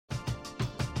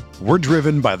We're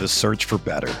driven by the search for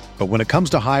better. But when it comes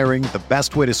to hiring, the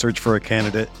best way to search for a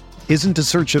candidate isn't to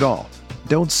search at all.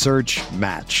 Don't search,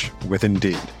 match with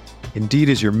Indeed. Indeed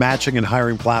is your matching and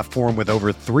hiring platform with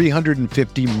over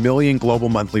 350 million global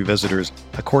monthly visitors,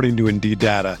 according to Indeed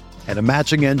data, and a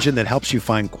matching engine that helps you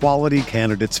find quality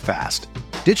candidates fast.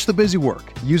 Ditch the busy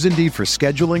work. Use Indeed for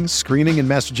scheduling, screening, and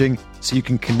messaging so you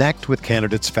can connect with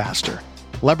candidates faster.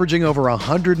 Leveraging over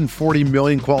 140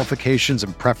 million qualifications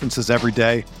and preferences every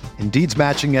day, Indeed's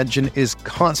matching engine is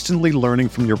constantly learning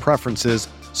from your preferences,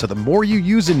 so the more you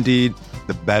use Indeed,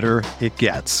 the better it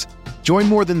gets. Join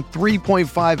more than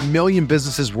 3.5 million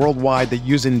businesses worldwide that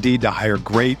use Indeed to hire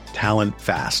great talent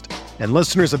fast. And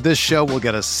listeners of this show will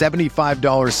get a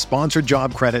 $75 sponsored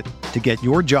job credit to get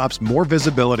your jobs more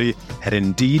visibility at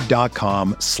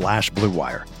Indeed.com/Blue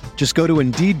Wire. Just go to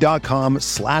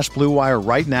Indeed.com/Blue Wire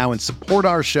right now and support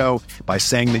our show by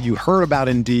saying that you heard about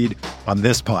Indeed on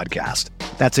this podcast.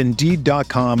 That's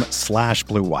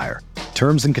Indeed.com/Blue Wire.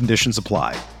 Terms and conditions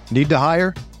apply. Need to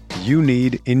hire? You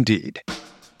need Indeed.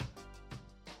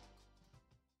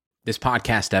 This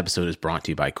podcast episode is brought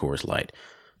to you by Coors Light.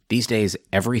 These days,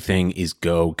 everything is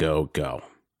go, go, go.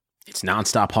 It's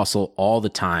nonstop hustle all the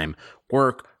time.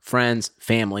 Work, friends,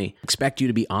 family expect you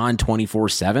to be on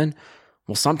 24/7.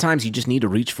 Well, sometimes you just need to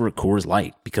reach for a Coors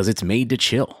Light because it's made to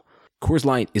chill. Coors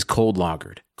Light is cold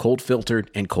lagered, cold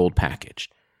filtered, and cold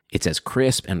packaged. It's as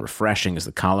crisp and refreshing as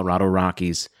the Colorado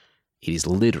Rockies. It is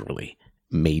literally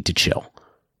made to chill.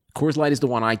 Coors Light is the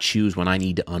one I choose when I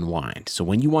need to unwind. So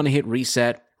when you want to hit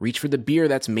reset, reach for the beer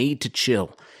that's made to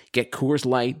chill. Get Coors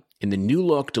Light in the new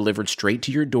look delivered straight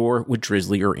to your door with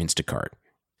Drizzly or Instacart.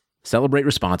 Celebrate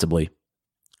responsibly.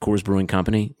 Coors Brewing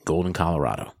Company, Golden,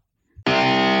 Colorado.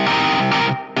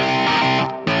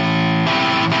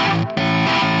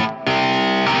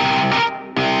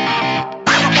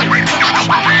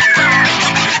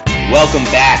 Welcome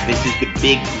back. This is the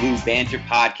Big Blue Banter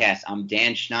Podcast. I'm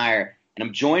Dan Schneier, and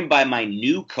I'm joined by my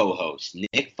new co-host,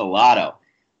 Nick Filato.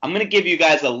 I'm going to give you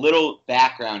guys a little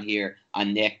background here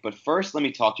on Nick, but first let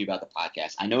me talk to you about the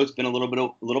podcast. I know it's been a little bit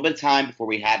of time before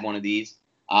we had one of these.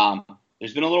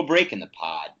 There's been a little break in the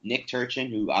pod. Nick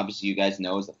Turchin, who obviously you guys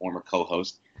know is the former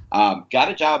co-host, got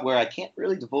a job where I can't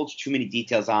really divulge too many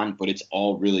details on, but it's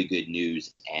all really good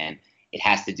news, and it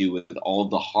has to do with all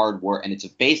the hard work, and it's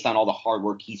based on all the hard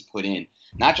work he's put in,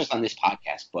 not just on this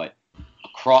podcast, but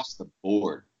across the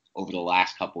board over the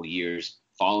last couple of years,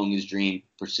 following his dream,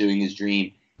 pursuing his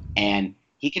dream, and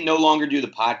he can no longer do the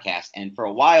podcast. And for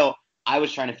a while, I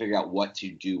was trying to figure out what to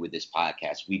do with this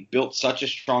podcast. We built such a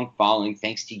strong following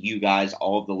thanks to you guys,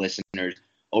 all of the listeners,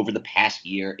 over the past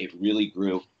year. It really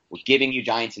grew. We're giving you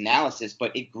Giants analysis,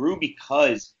 but it grew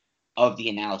because of the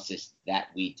analysis that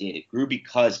we did. It grew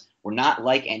because we're not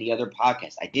like any other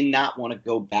podcast. I did not want to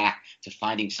go back to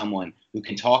finding someone who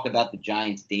can talk about the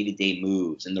Giants' day-to-day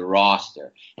moves and the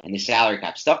roster and the salary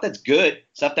cap, stuff that's good,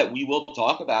 stuff that we will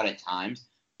talk about at times,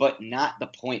 but not the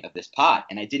point of this pod.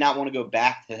 And I did not want to go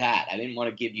back to that. I didn't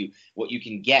want to give you what you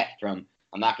can get from,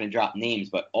 I'm not going to drop names,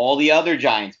 but all the other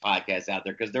Giants podcasts out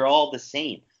there because they're all the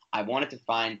same. I wanted to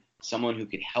find someone who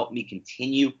could help me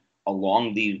continue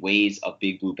along the ways of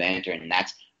Big Blue Banter, and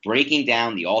that's breaking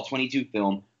down the All-22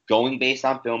 film, going based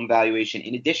on film evaluation,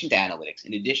 in addition to analytics,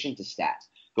 in addition to stats,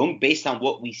 going based on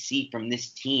what we see from this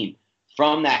team,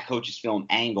 from that coach's film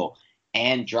angle,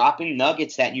 and dropping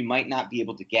nuggets that you might not be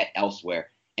able to get elsewhere.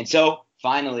 And so,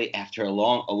 finally, after a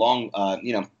long,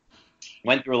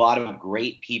 went through a lot of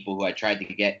great people who I tried to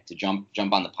get to jump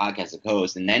on the podcast as a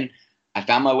co-host, and then I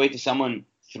found my way to someone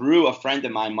through a friend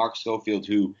of mine, Mark Schofield,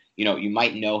 who, you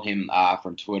might know him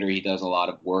from Twitter. He does a lot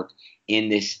of work in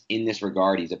this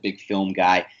regard. He's a big film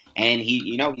guy. And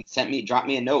he dropped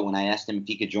me a note when I asked him if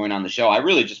he could join on the show. I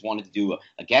really just wanted to do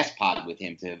a guest pod with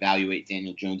him to evaluate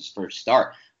Daniel Jones' first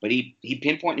start. But he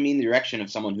pinpointed me in the direction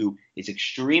of someone who is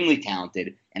extremely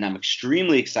talented, and I'm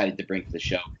extremely excited to bring to the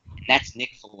show. And that's Nick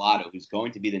Filato, who's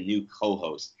going to be the new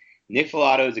co-host. Nick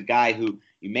Filato is a guy who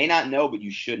you may not know, but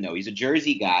you should know. He's a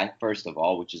Jersey guy, first of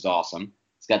all, which is awesome.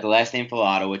 He's got the last name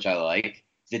Filato, which I like.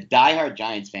 He's a diehard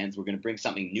Giants fan, so we're going to bring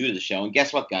something new to the show. And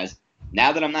guess what, guys?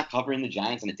 Now that I'm not covering the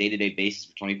Giants on a day-to-day basis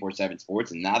for 24/7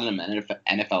 Sports, and now that I'm an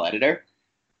NFL editor,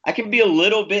 I can be a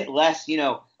little bit less,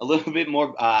 a little bit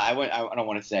more. I don't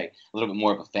want to say a little bit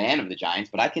more of a fan of the Giants,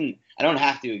 but I don't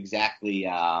have to exactly,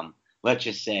 let's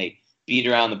just say, beat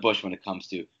around the bush when it comes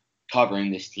to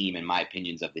covering this team and my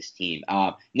opinions of this team.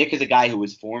 Nick is a guy who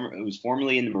was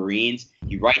formerly in the Marines.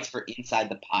 He writes for Inside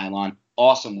the Pylon,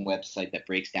 awesome website that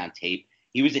breaks down tape.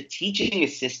 He was a teaching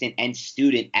assistant and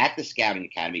student at the Scouting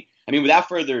Academy. I mean, without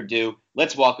further ado,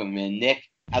 let's welcome him in. Nick,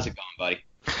 how's it going, buddy?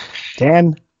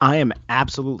 Dan, I am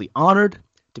absolutely honored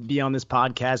to be on this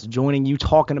podcast, joining you,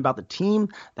 talking about the team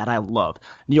that I love.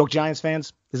 New York Giants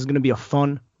fans, this is going to be a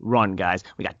fun run, guys.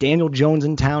 We got Daniel Jones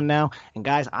in town now, and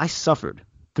guys, I suffered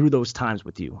through those times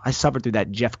with you. I suffered through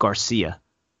that Jeff Garcia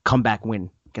comeback win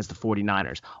against the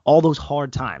 49ers, all those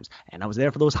hard times, and I was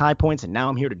there for those high points, and now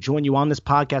I'm here to join you on this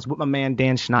podcast with my man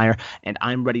Dan Schneier, and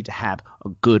I'm ready to have a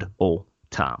good old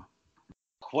time.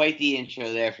 Quite the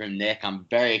intro there from Nick. I'm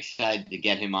very excited to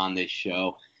get him on this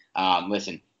show.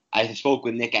 Listen, I spoke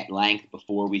with Nick at length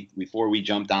before we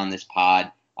jumped on this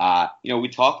pod. We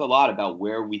talked a lot about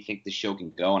where we think the show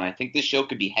can go, and I think this show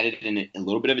could be headed in a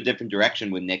little bit of a different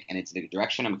direction with Nick, and it's the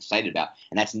direction I'm excited about.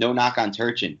 And that's no knock on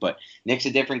Turchin, but Nick's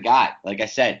a different guy. Like I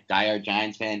said, diehard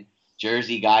Giants fan,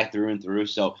 Jersey guy through and through.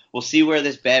 So we'll see where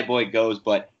this bad boy goes,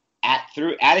 but at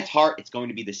its heart, it's going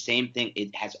to be the same thing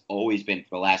it has always been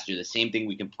for the last year. The same thing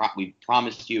we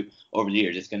promised you over the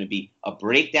years. It's going to be a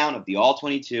breakdown of the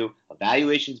All-22,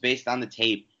 evaluations based on the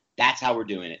tape. That's how we're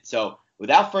doing it. So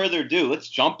without further ado, let's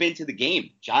jump into the game.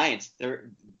 Giants,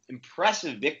 their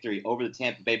impressive victory over the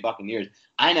Tampa Bay Buccaneers.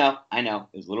 I know,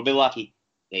 it was a little bit lucky.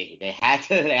 They had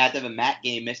to have a Matt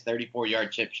Gay missed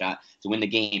 34-yard chip shot to win the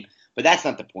game. But that's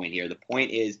not the point here. The point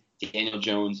is Daniel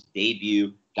Jones'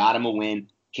 debut got him a win.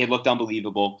 Kid looked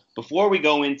unbelievable. Before we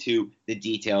go into the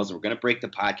details, we're going to break the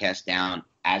podcast down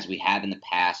as we have in the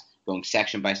past, going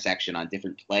section by section on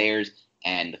different players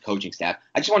and the coaching staff.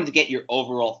 I just wanted to get your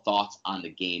overall thoughts on the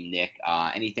game, Nick.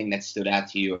 Anything that stood out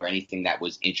to you or anything that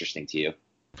was interesting to you?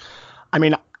 I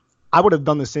mean, I would have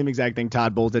done the same exact thing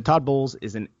Todd Bowles did. Todd Bowles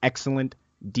is an excellent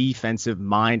defensive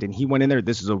mind, and he went in there.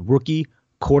 This is a rookie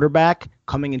quarterback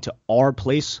coming into our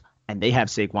place, and they have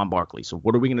Saquon Barkley. So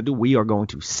what are we going to do? We are going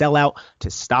to sell out to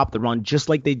stop the run, just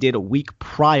like they did a week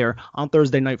prior on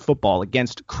Thursday Night Football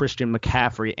against Christian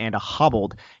McCaffrey and a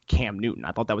hobbled Cam Newton.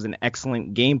 I thought that was an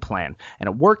excellent game plan, and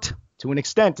it worked to an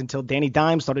extent until Danny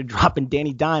Dimes started dropping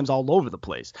Danny Dimes all over the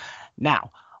place.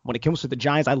 Now, when it comes to the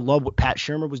Giants, I love what Pat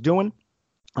Shurmur was doing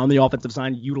on the offensive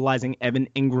side, utilizing Evan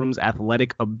Ingram's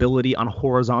athletic ability on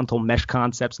horizontal mesh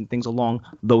concepts and things along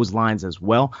those lines as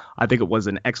well. I think it was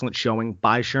an excellent showing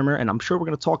by Shurmur, and I'm sure we're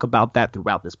going to talk about that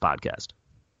throughout this podcast.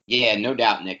 Yeah, no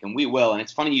doubt, Nick, and we will. And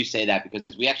it's funny you say that because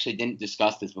we actually didn't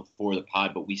discuss this before the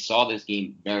pod, but we saw this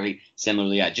game very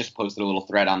similarly. I just posted a little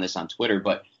thread on this on Twitter,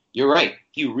 but you're right.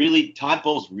 Todd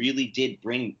Bowles really did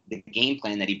bring the game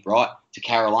plan that he brought to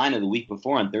Carolina the week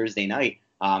before on Thursday night.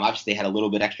 Obviously, they had a little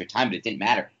bit extra time, but it didn't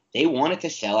matter. They wanted to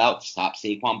sell out to stop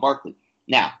Saquon Barkley.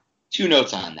 Now, 2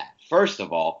 notes on that. First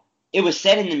of all, it was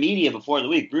said in the media before the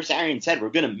week. Bruce Arians said,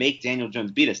 we're going to make Daniel Jones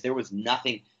beat us. There was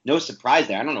no surprise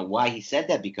there. I don't know why he said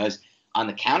that, because on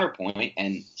the counterpoint,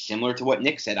 and similar to what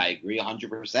Nick said, I agree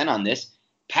 100% on this,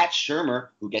 Pat Shurmur,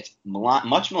 who gets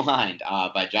much maligned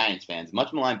by Giants fans,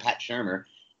 much maligned Pat Shurmur,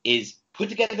 is put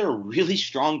together a really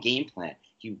strong game plan.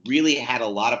 He really had a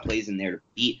lot of plays in there to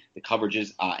beat the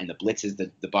coverages and the blitzes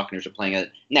that the Buccaneers are playing at.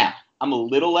 Now, I'm a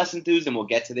little less enthused, and we'll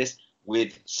get to this,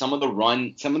 with some of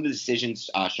the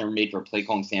decisions Sherman made for a play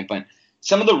calling standpoint.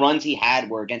 Some of the runs he had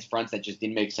were against fronts that just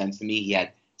didn't make sense to me. He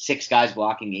had 6 guys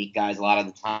blocking 8 guys a lot of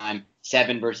the time,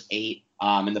 7 versus 8.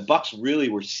 And the Bucs really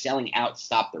were selling out to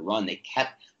stop the run. They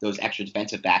kept those extra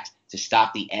defensive backs to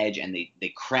stop the edge, and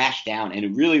they crashed down, and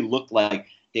it really looked like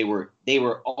they were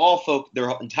all their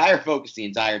entire focus the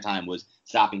entire time was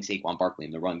stopping Saquon Barkley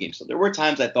in the run game. So there were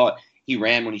times I thought he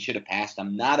ran when he should have passed.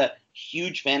 I'm not a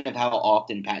huge fan of how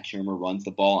often Pat Shurmur runs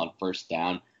the ball on first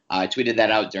down. I tweeted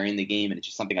that out during the game, and it's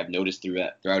just something I've noticed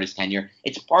throughout his tenure.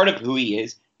 It's part of who he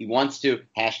is. He wants to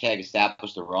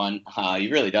 #establish the run. He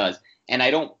really does, and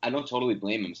I don't totally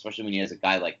blame him, especially when he has a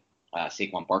guy like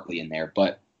Saquon Barkley in there.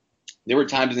 But there were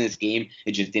times in this game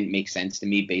it just didn't make sense to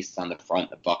me based on the front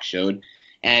the Bucs showed.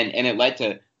 And it led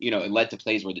to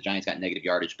plays where the Giants got negative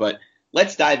yardage. But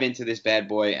let's dive into this bad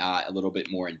boy a little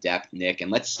bit more in depth, Nick. And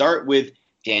let's start with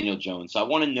Daniel Jones. So I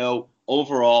want to know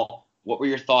overall, what were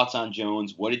your thoughts on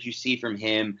Jones? What did you see from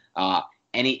him?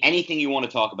 Anything you want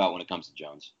to talk about when it comes to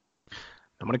Jones?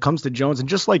 And when it comes to Jones, and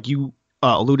just like you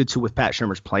alluded to with Pat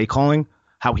Shurmur's play calling,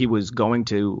 how he was going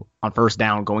to, on first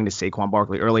down, going to Saquon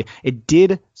Barkley early, it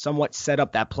did somewhat set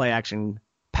up that play action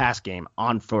pass game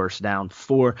on first down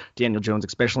for Daniel Jones,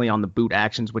 especially on the boot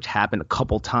actions, which happened a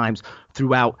couple times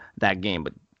throughout that game.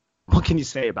 But what can you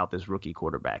say about this rookie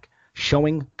quarterback?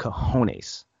 Showing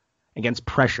cojones against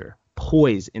pressure,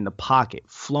 poise in the pocket,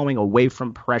 flowing away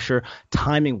from pressure,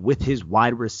 timing with his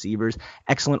wide receivers,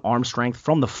 excellent arm strength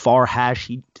from the far hash.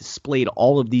 He displayed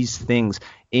all of these things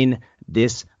in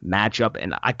this matchup,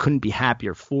 and I couldn't be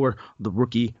happier for the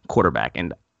rookie quarterback.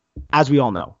 And as we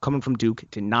all know, coming from Duke,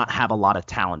 did not have a lot of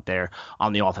talent there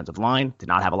on the offensive line, did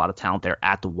not have a lot of talent there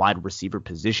at the wide receiver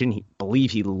position. He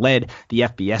believe he led the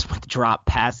FBS with drop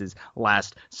passes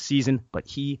last season, but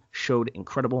he showed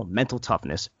incredible mental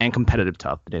toughness and competitive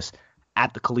toughness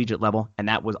at the collegiate level, and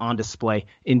that was on display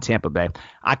in Tampa Bay.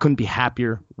 I couldn't be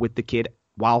happier with the kid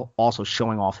while also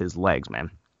showing off his legs,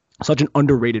 man. Such an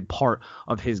underrated part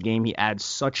of his game. He adds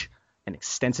such an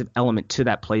extensive element to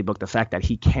that playbook, the fact that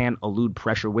he can elude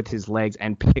pressure with his legs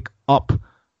and pick up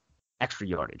extra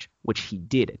yardage, which he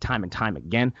did time and time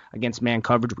again against man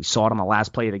coverage. We saw it on the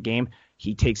last play of the game.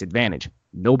 He takes advantage.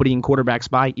 Nobody in quarterback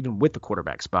spy, even with the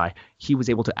quarterback spy, he was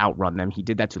able to outrun them. He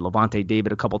did that to Levante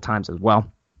David a couple times as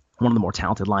well. One of the more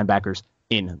talented linebackers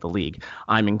in the league.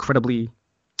 I'm incredibly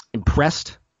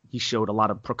impressed. He showed a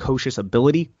lot of precocious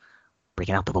ability,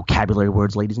 breaking out the vocabulary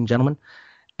words, ladies and gentlemen.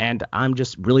 And I'm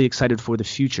just really excited for the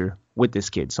future with this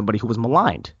kid, somebody who was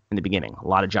maligned in the beginning. A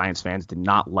lot of Giants fans did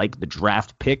not like the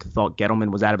draft pick, thought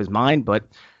Gettleman was out of his mind, but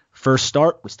first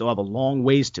start, we still have a long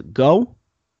ways to go,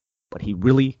 but he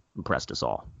really impressed us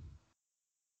all.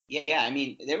 Yeah, I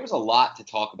mean, there was a lot to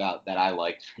talk about that I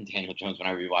liked from Daniel Jones when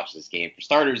I rewatched this game. For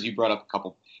starters, you brought up a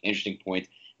couple interesting points.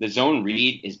 The zone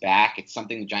read is back. It's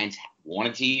something the Giants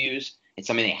wanted to use. It's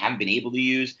something they haven't been able to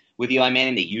use with Eli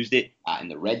Manning. They used it in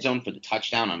the red zone for the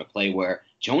touchdown on a play where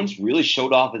Jones really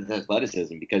showed off his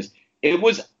athleticism because it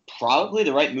was probably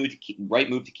the right move to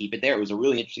keep it there. It was a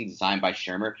really interesting design by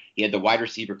Shermer. He had the wide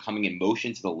receiver coming in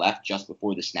motion to the left just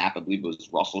before the snap. I believe it was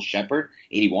Russell Shepard,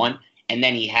 81. And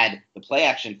then he had the play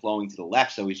action flowing to the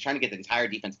left. So he's trying to get the entire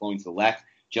defense flowing to the left.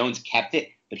 Jones kept it,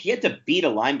 but he had to beat a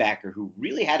linebacker who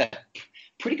really had a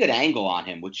pretty good angle on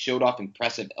him, which showed off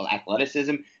impressive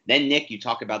athleticism. Then, Nick, you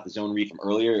talk about the zone read from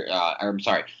earlier,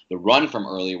 the run from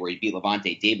earlier where he beat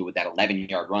Levante David with that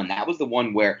 11-yard run. That was the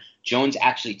one where Jones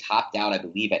actually topped out, I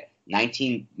believe, at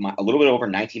a little bit over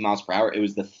 19 miles per hour. It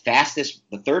was the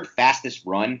third fastest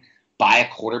run by a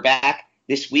quarterback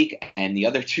this week, and the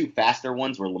other two faster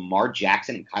ones were Lamar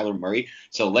Jackson and Kyler Murray.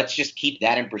 So let's just keep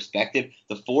that in perspective.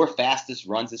 The four fastest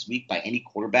runs this week by any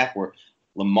quarterback were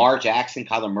Lamar Jackson,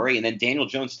 Kyler Murray, and then Daniel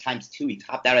Jones times two. He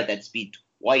topped out at that speed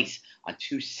twice on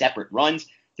two separate runs.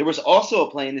 There was also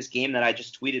a play in this game that I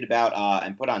just tweeted about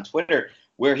and put on Twitter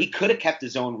where he could have kept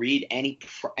his own read, and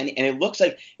it looks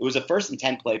like it was a 1st and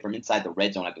 10 play from inside the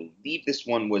red zone. I believe this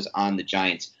one was on the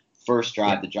Giants' first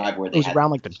drive, the drive where they had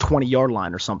around like the 20-yard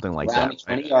line or something like that. Around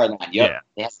the 20-yard line, yep. Yeah.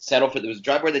 They had to settle for. There was a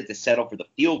drive where they had to settle for the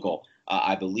field goal,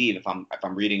 I believe, if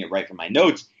I'm reading it right from my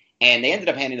notes. And they ended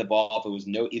up handing the ball off. It was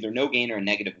either no gain or a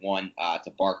 -1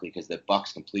 to Barkley because the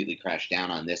Bucs completely crashed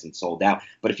down on this and sold out.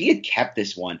 But if he had kept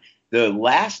this one, the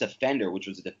last offender, which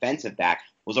was a defensive back,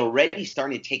 was already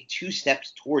starting to take 2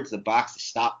 steps towards the box to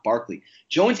stop Barkley.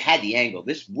 Jones had the angle.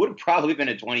 This would have probably been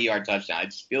a 20-yard touchdown. I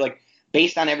just feel like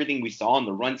based on everything we saw and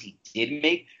the runs he did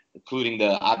make, including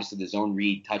obviously the zone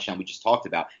read touchdown we just talked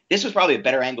about, this was probably a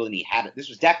better angle than he had. This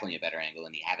was definitely a better angle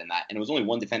than he had in that. And it was only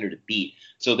one defender to beat.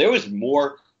 So there was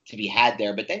more to be had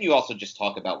there. But then you also just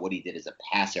talk about what he did as a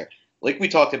passer. Like we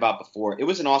talked about before, it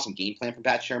was an awesome game plan from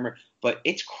Pat Shermer, but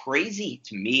it's crazy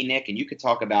to me, Nick, and you could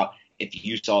talk about if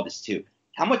you saw this too,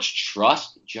 how much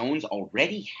trust Jones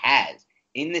already has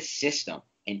in the system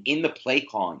and in the play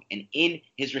calling and in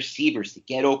his receivers to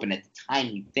get open at the time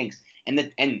he thinks.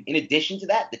 And in addition to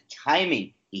that, the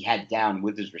timing he had down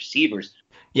with his receivers.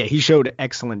 Yeah, he showed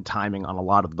excellent timing on a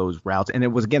lot of those routes, and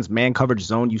it was against man coverage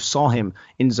zone. You saw him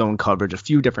in zone coverage a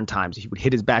few different times. He would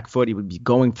hit his back foot. He would be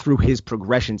going through his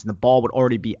progressions, and the ball would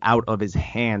already be out of his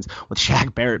hands with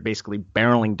Shaq Barrett basically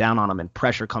barreling down on him and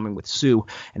pressure coming with Sue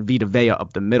and Vita Vea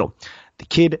up the middle. The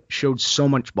kid showed so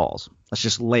much balls. Let's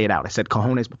just lay it out. I said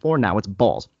cojones before. Now it's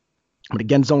balls. But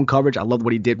again, zone coverage, I loved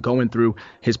what he did going through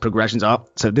his progressions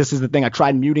up. So this is the thing. I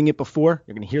tried muting it before.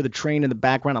 You're going to hear the train in the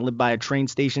background. I live by a train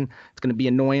station. It's going to be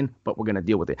annoying, but we're going to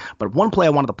deal with it. But one play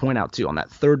I wanted to point out, too, on that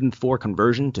 3rd and 4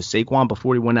 conversion to Saquon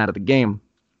before he went out of the game,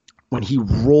 when he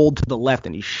rolled to the left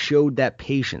and he showed that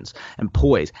patience and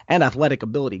poise and athletic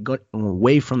ability going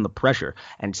away from the pressure,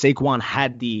 and Saquon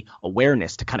had the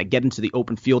awareness to kind of get into the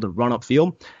open field and run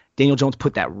upfield, Daniel Jones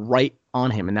put that right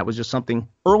on him, and that was just something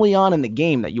early on in the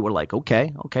game that you were like,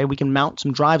 okay, we can mount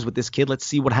some drives with this kid. Let's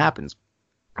see what happens.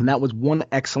 And that was one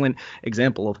excellent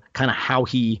example of kind of how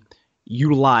he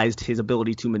utilized his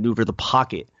ability to maneuver the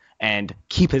pocket and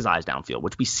keep his eyes downfield,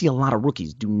 which we see a lot of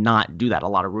rookies do not do that. A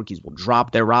lot of rookies will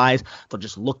drop their eyes. They'll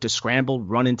just look to scramble,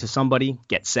 run into somebody,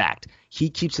 get sacked. He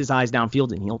keeps his eyes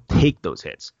downfield, and he'll take those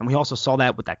hits. And we also saw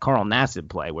that with that Carl Nassib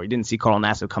play where he didn't see Carl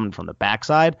Nassib coming from the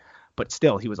backside, but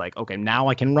still he was like, okay, now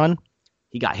I can run.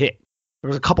 He got hit. There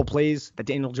was a couple plays that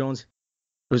Daniel Jones,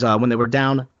 it was when they were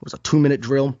down, it was a 2-minute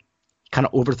drill. kind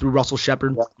of overthrew Russell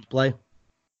Shepard play.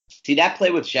 See, that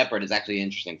play with Shepard is actually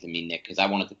interesting to me, Nick, because I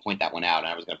wanted to point that one out, and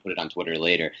I was going to put it on Twitter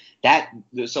later.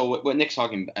 So what Nick's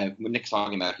talking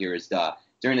about here is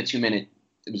during the 2-minute.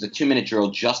 It was a 2-minute drill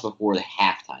just before the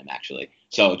halftime, actually.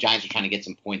 So Giants are trying to get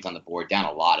some points on the board, down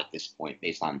a lot at this point,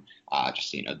 based on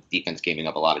defense giving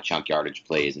up a lot of chunk yardage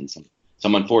plays and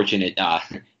some unfortunate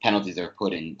penalties that are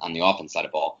put in on the offense side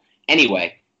of the ball.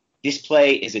 Anyway, this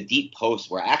play is a deep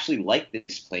post where I actually like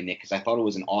this play, Nick, because I thought it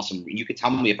was an awesome read. You could tell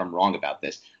me if I'm wrong about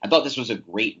this. I thought this was a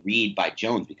great read by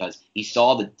Jones because he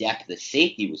saw the depth the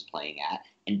safety was playing at,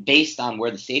 and based on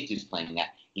where the safety was playing at,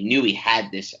 he knew he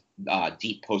had this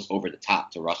deep post over the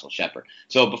top to Russell Shepard.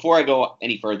 So before I go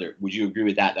any further, would you agree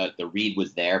with that the read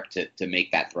was there to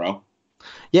make that throw?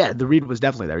 Yeah, the read was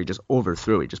definitely there. He just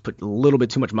overthrew. He just put a little bit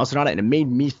too much mustard on it, and it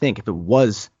made me think if it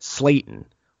was Slayton,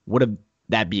 would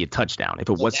that be a touchdown? If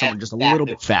it was someone just a little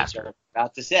bit faster. I was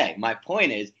about to say. My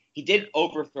point is he did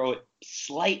overthrow it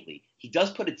slightly. He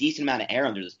does put a decent amount of air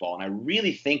under this ball, and I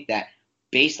really think that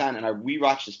based on, and I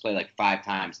rewatched this play like 5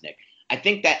 times, Nick, I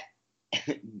think that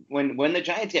when the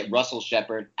Giants get Russell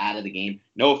Shepard out of the game,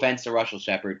 no offense to Russell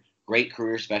Shepard, great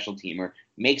career special teamer,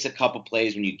 makes a couple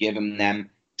plays when you give him them,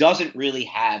 doesn't really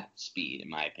have speed, in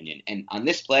my opinion. And on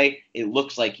this play, it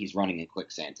looks like he's running in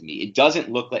quicksand to me. It doesn't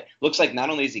looks like not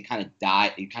only does he kind of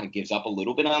die, he kind of gives up a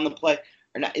little bit on the play,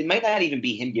 or not, it might not even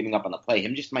be him giving up on the play.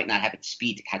 Him just might not have the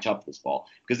speed to catch up with this ball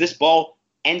because this ball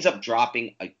ends up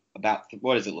dropping about,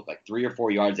 what does it look like, 3 or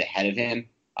 4 yards ahead of him.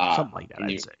 Something like that,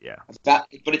 I'd say, yeah.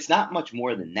 But it's not much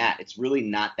more than that. It's really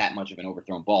not that much of an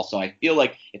overthrown ball. So I feel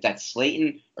like if that's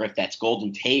Slayton or if that's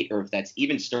Golden Tate or if that's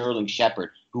even Sterling Shepard,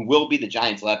 who will be the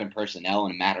Giants' 11 personnel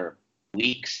in a matter of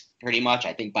weeks, pretty much.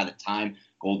 I think by the time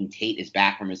Golden Tate is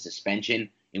back from his suspension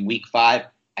in week 5,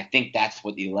 I think that's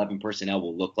what the 11 personnel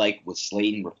will look like, with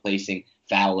Slayton replacing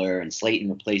Fowler and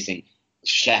Slayton replacing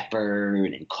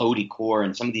Shepard and Cody Core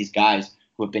and some of these guys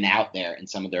who have been out there in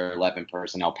some of their 11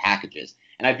 personnel packages.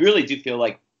 And I really do feel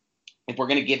like if we're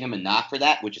going to give him a knock for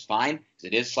that, which is fine because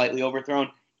it is slightly overthrown,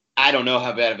 I don't know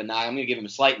how bad of a knock. I'm going to give him a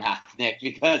slight knock, Nick,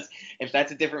 because if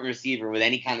that's a different receiver with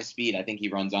any kind of speed, I think he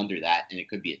runs under that and it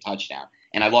could be a touchdown.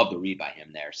 And I love the read by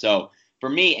him there. So for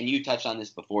me, and you touched on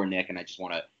this before, Nick, and I just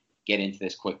want to get into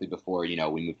this quickly before, we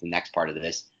move to the next part of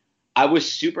this. I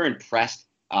was super impressed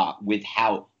with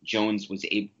how Jones was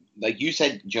able, like you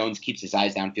said, Jones keeps his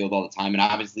eyes downfield all the time, and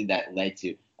obviously that led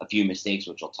to a few mistakes,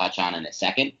 which we'll touch on in a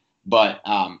second. But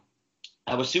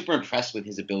I was super impressed with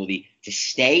his ability to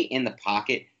stay in the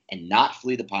pocket and not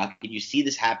flee the pocket. You see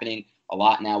this happening a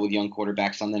lot now with young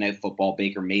quarterbacks. Sunday Night Football,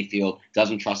 Baker Mayfield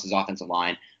doesn't trust his offensive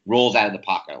line, rolls out of the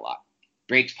pocket a lot,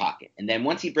 breaks pocket. And then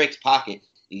once he breaks pocket,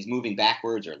 he's moving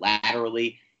backwards or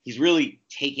laterally, he's really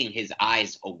taking his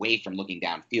eyes away from looking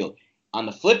downfield. On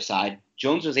the flip side,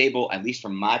 Jones was able, at least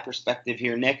from my perspective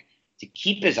here, Nick, to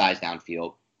keep his eyes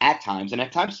downfield at times. And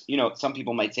at times, some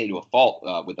people might say to a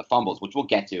fault with the fumbles, which we'll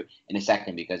get to in a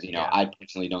second because, I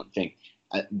personally don't think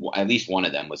at least one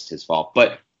of them was his fault.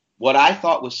 But what I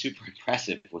thought was super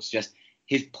impressive was just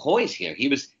his poise here. He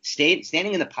was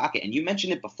standing in the pocket. And you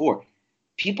mentioned it before.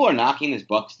 People are knocking this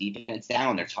Bucs defense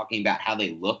down. They're talking about how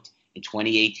they looked in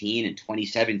 2018 and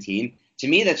 2017. To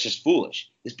me, that's just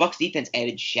foolish. This Bucs defense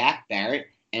added Shaq Barrett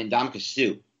and Ndamukong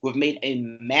Suh, who have made a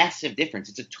massive difference.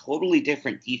 It's a totally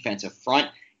different defensive front,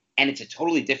 and it's a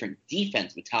totally different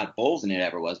defense with Todd Bowles than it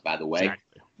ever was, by the way,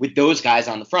 exactly, with those guys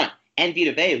on the front. And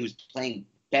Vita Vea, who's playing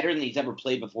better than he's ever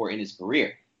played before in his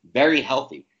career. Very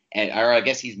healthy. Or I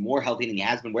guess he's more healthy than he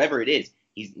has been. Whatever it is,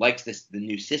 he likes the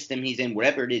new system he's in.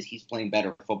 Whatever it is, he's playing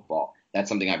better football. That's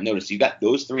something I've noticed. So you got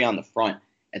those 3 on the front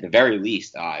at the very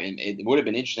least. It would have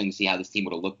been interesting to see how this team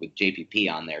would have looked with JPP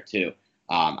on there too,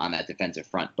 on that defensive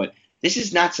front. But this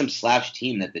is not some slouch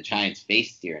team that the Giants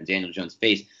faced here and Daniel Jones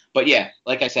faced. But yeah,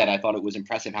 like I said, I thought it was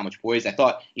impressive how much poise. I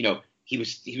thought, he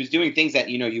was doing things that,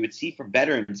 you would see from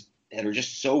veterans that are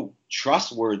just so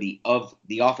trustworthy of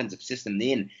the offensive system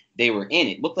they were in.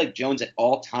 It looked like Jones at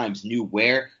all times knew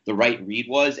where the right read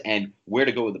was and where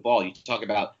to go with the ball. You talk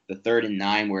about the 3rd and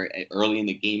 9 where early in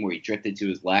the game where he drifted to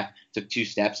his left, took 2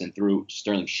 steps and threw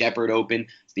Sterling Shepard open.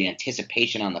 It's the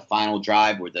anticipation on the final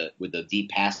drive with the deep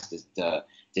pass to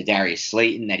Darius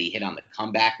Slayton that he hit on the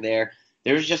comeback there.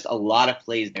 There's just a lot of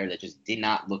plays there that just did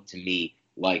not look to me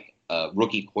like a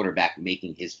rookie quarterback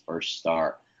making his first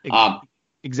start.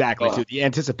 Exactly. So the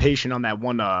anticipation on that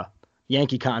one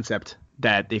Yankee concept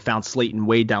that they found Slayton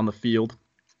way down the field.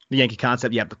 The Yankee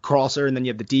concept, you have the crosser and then you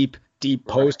have the deep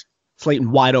post.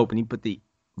 Slayton wide open. He put the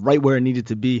right where it needed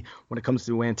to be when it comes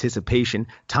to anticipation,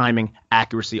 timing,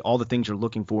 accuracy, all the things you're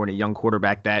looking for in a young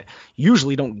quarterback that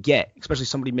usually don't get, especially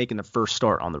somebody making the first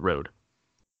start on the road.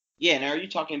 Yeah, and are you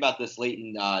talking about the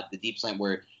Slayton, the deep slant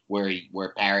where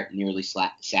Barrett nearly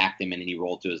sacked him and then he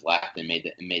rolled to his left and made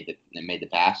the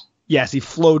pass? Yes, he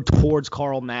flowed towards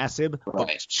Carl Nassib, but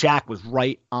Right. Shaq was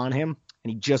right on him,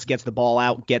 and he just gets the ball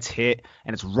out, gets hit,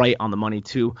 and it's right on the money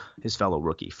to his fellow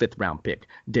rookie, 5th-round pick,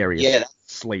 Darius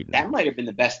Slayton. That might have been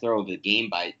the best throw of the game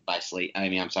by Slayton. I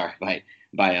mean, I'm sorry,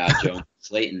 by Joe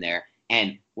Slayton there.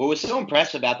 And what was so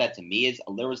impressive about that to me is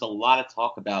there was a lot of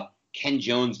talk about, can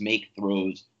Jones make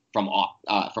throws from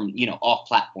off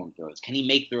platform throws? Can he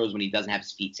make throws when he doesn't have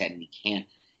his feet set and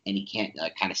he can't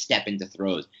kind of step into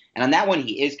throws? And on that one,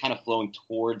 he is kind of flowing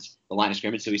towards the line of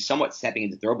scrimmage, so he's somewhat stepping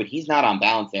into throw, but he's not on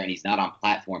balance there and he's not on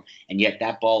platform. And yet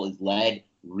that ball is led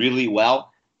really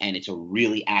well, and it's a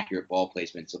really accurate ball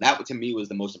placement. So that, to me, was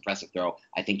the most impressive throw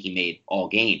I think he made all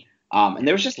game. And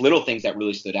there was just little things that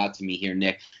really stood out to me here,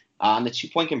 Nick. On the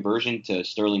 2-point conversion to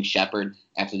Sterling Shepard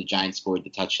after the Giants scored the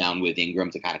touchdown with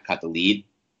Ingram to kind of cut the lead,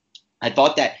 I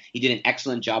thought that he did an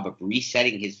excellent job of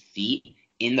resetting his feet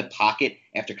in the pocket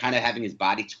after kind of having his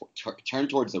body turn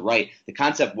towards the right. The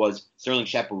concept was Sterling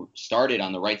Shepard started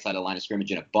on the right side of the line of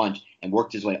scrimmage in a bunch and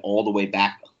worked his way all the way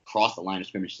back across the line of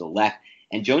scrimmage to the left.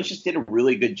 And Jones just did a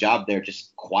really good job there,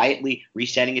 just quietly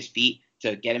resetting his feet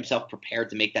to get himself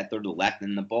prepared to make that throw to the left,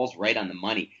 and the ball's right on the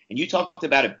money. And you talked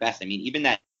about it best. I mean, even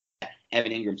that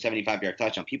Evan Ingram 75-yard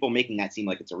touchdown, people making that seem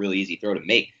like it's a really easy throw to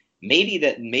make. Maybe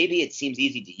it seems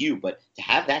easy to you, but to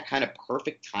have that kind of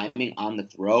perfect timing on the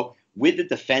throw with the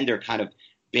defender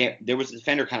there was a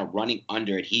defender kind of running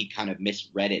under it. He kind of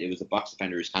misread it. It was a Bucs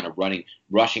defender who's kind of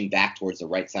rushing back towards the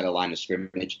right side of the line of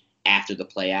scrimmage after the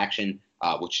play action,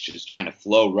 which just kind of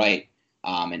flow right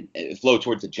and flow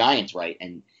towards the Giants right.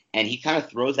 And he kind of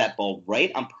throws that ball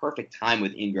right on perfect time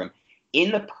with Ingram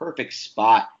in the perfect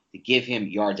spot to give him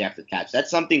yards after the catch.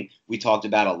 That's something we talked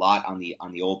about a lot on the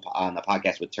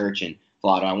podcast with Turch and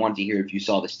Vlado. I wanted to hear if you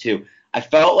saw this too. I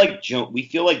felt like we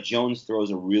feel like Jones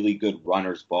throws a really good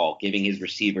runner's ball, giving his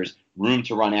receivers room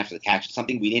to run after the catch. It's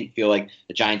something we didn't feel like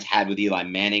the Giants had with Eli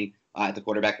Manning at the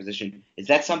quarterback position. Is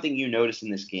that something you noticed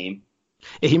in this game?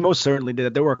 Yeah, he most certainly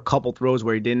did. There were a couple throws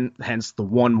where he didn't, hence the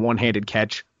one-handed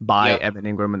catch by Evan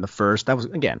Ingram in the first. That was,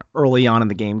 again, early on in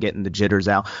the game, getting the jitters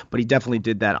out. But he definitely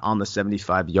did that on the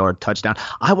 75-yard touchdown.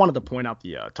 I wanted to point out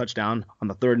the touchdown on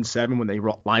the 3rd and 7 when they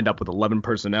lined up with 11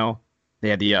 personnel. They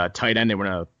had the tight end. They were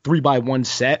in a 3-by-1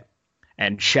 set,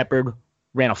 and Shepard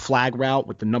ran a flag route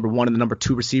with the number 1 and the number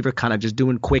 2 receiver kind of just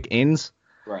doing quick ins.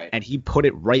 Right. And he put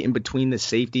it right in between the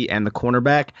safety and the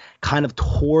cornerback, kind of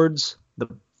towards the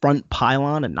front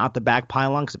pylon and not the back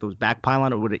pylon, because if it was back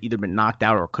pylon, it would have either been knocked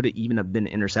out or could have even have been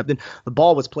intercepted. The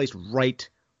ball was placed right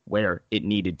where it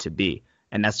needed to be,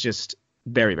 and that's just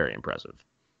very, very impressive.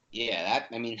 Yeah,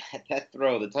 that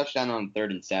throw, the touchdown on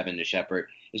 3rd and 7 to Shepard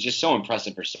is just so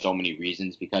impressive for so many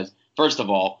reasons. Because first of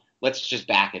all, let's just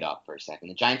back it up for a second.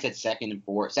 The Giants had 2nd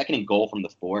and goal from the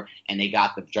 4, and they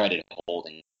got the dreaded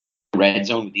holding red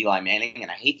zone with Eli Manning. And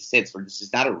I hate to say this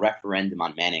is not a referendum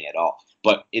on Manning at all,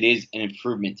 but it is an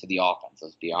improvement to the offense.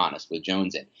 Let's be honest with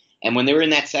Jones in. And when they were in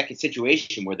that second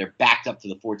situation where they're backed up to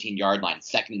the 14-yard line,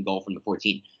 2nd and goal from the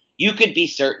 14, you could be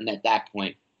certain at that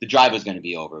point the drive was going to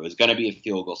be over. It was going to be a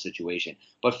field goal situation.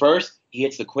 But first, he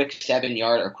hits the quick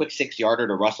 6-yarder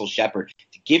to Russell Shepard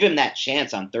to give him that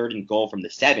chance on 3rd and goal from the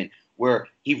 7, where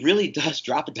he really does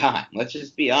drop a dime. Let's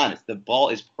just be honest. The ball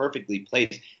is perfectly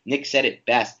placed. Nick said it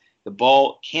best. The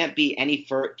ball can't be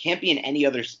in any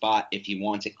other spot if he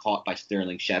wants it caught by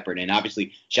Sterling Shepard. And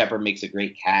obviously, Shepard makes a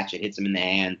great catch. It hits him in the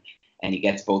hand, and he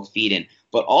gets both feet in.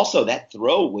 But also, that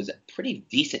throw was pretty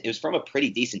decent. It was from a pretty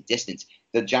decent distance.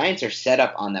 The Giants are set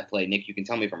up on that play. Nick, you can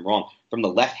tell me if I'm wrong. From the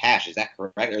left hash, is that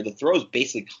correct? Or the throw is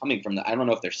basically coming from I don't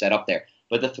know if they're set up there,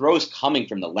 but the throw is coming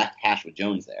from the left hash with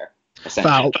Jones there.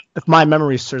 If my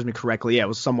memory serves me correctly, it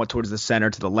was somewhat towards the center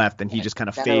to the left, and he just kind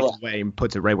of fades away and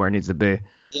puts it right where it needs to be.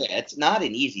 Yeah, it's not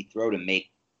an easy throw to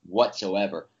make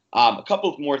whatsoever. A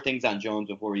couple of more things on Jones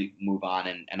before we move on,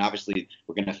 and obviously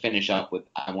we're going to finish up with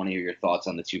I want to hear your thoughts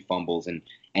on the 2 fumbles and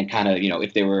kind of,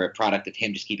 if they were a product of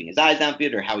him just keeping his eyes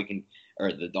downfield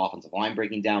or the offensive line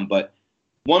breaking down. But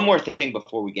one more thing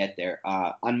before we get there.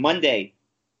 On Monday,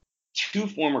 2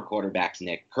 former quarterbacks,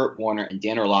 Nick, Kurt Warner and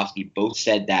Dan Orlovsky, both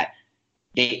said that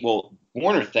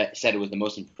Warner said it was the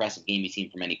most impressive game he's seen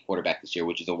from any quarterback this year,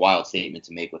 which is a wild statement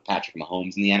to make with Patrick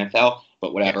Mahomes in the NFL,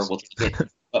 but whatever, yes. We'll take it.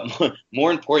 But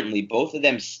more importantly, both of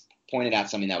them pointed out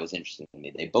something that was interesting to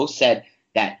me. They both said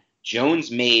that Jones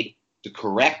made the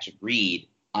correct read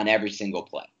on every single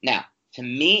play. Now, to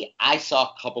me, I saw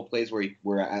a couple plays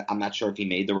where I'm not sure if he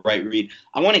made the right read.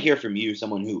 I want to hear from you,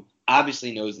 someone who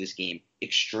obviously knows this game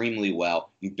extremely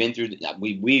well. You've been through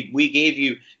we gave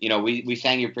you, we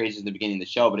sang your praises at the beginning of the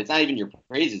show, but it's not even your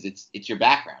praises. It's your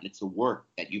background. It's the work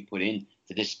that you put into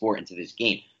this sport, into this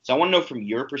game. So I want to know from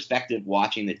your perspective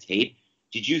watching the tape,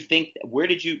 did you think where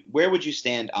would you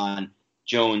stand on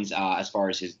Jones as far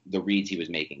as the reads he was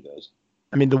making goes?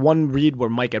 I mean, the one read where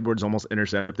Mike Edwards almost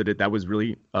intercepted it, that was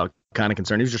really kind of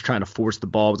concerning. He was just trying to force the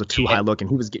ball. It was a too high look, and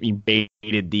he was getting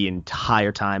baited the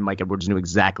entire time. Mike Edwards knew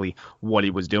exactly what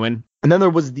he was doing. And then there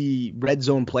was the red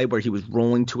zone play where he was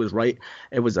rolling to his right.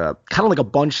 It was kind of like a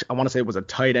bunch. I want to say it was a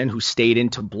tight end who stayed in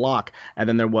to block. And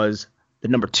then there was the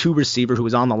number 2 receiver who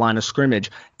was on the line of scrimmage,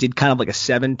 did kind of like a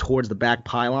 7 towards the back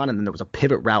pylon, and then there was a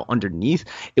pivot route underneath.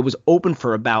 It was open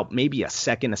for about maybe a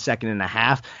second and a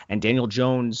half, and Daniel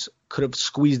Jones could have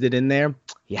squeezed it in there.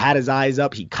 He had his eyes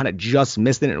up. He kind of just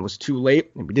missed it, and it was too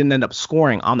late. And we didn't end up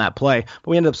scoring on that play,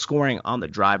 but we ended up scoring on the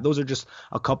drive. Those are just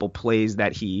a couple plays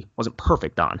that he wasn't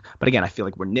perfect on. But again, I feel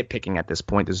like we're nitpicking at this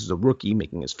point. This is a rookie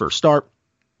making his first start.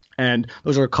 And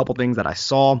those are a couple things that I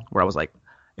saw where I was like,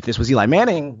 if this was Eli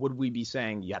Manning, would we be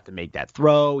saying you have to make that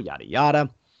throw, yada, yada?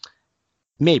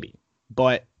 Maybe.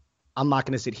 But I'm not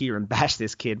going to sit here and bash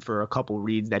this kid for a couple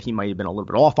reads that he might have been a little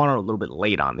bit off on or a little bit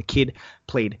late on. The kid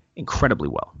played incredibly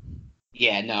well.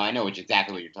 Yeah, no, I know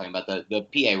exactly what you're talking about. The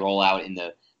PA rollout in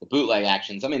the bootleg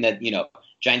action, something that,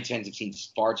 Giants fans have seen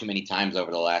far too many times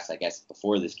over the last, I guess,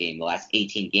 before this game, the last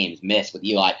 18 games missed with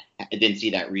Eli. I didn't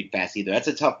see that read fast either. That's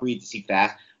a tough read to see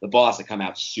fast. The ball has to come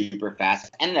out super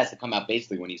fast, and it has to come out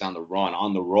basically when he's on the run,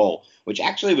 on the roll, which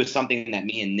actually was something that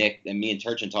me and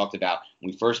Turchin talked about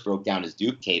when we first broke down his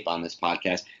Duke tape on this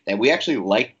podcast, that we actually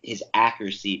liked his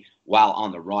accuracy while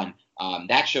on the run.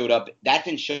 That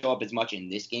didn't show up as much in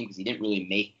this game because he didn't really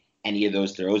make any of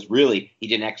those throws. Really, he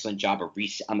did an excellent job of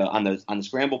on the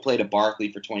scramble play to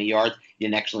Barkley for 20 yards. He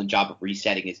did an excellent job of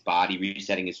resetting his body,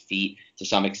 resetting his feet to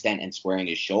some extent, and squaring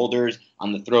his shoulders.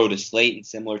 On the throw to Slayton,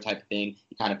 similar type of thing.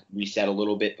 He kind of reset a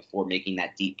little bit before making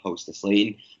that deep post to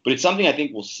Slayton. But it's something I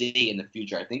think we'll see in the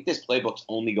future. I think this playbook's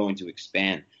only going to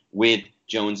expand with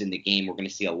Jones in the game. We're going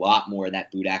to see a lot more of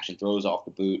that boot action, throws off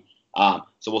the boot.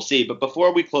 So we'll see. But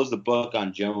before we close the book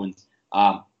on Jones,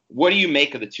 what do you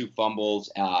make of the 2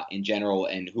 fumbles in general,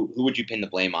 and who would you pin the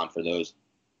blame on for those?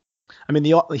 I mean,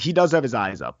 he does have his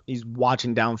eyes up. He's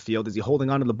watching downfield. Is he holding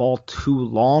onto the ball too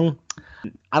long?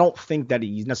 I don't think that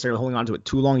he's necessarily holding onto it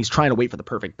too long. He's trying to wait for the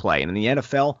perfect play. And in the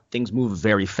NFL, things move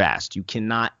very fast. You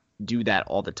cannot do that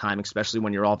all the time, especially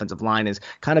when your offensive line is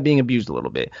kind of being abused a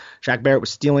little bit. Shaq Barrett was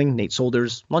stealing Nate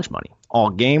Solder's lunch money all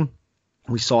game.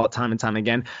 We saw it time and time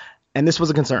again. And this was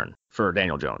a concern for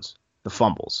Daniel Jones. The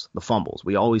fumbles.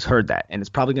 We always heard that. And it's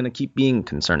probably going to keep being a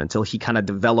concern until he kind of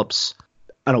develops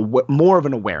more of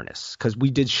an awareness, because we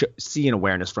did see an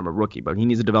awareness from a rookie, but he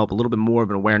needs to develop a little bit more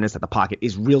of an awareness that the pocket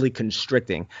is really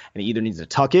constricting, and he either needs to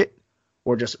tuck it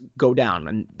or just go down.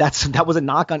 And that was a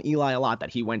knock on Eli a lot,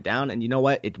 that he went down. And you know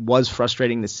what? It was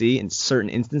frustrating to see in certain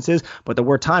instances, but there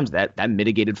were times that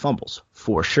mitigated fumbles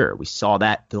for sure. We saw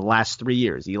that the last 3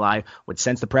 years. Eli would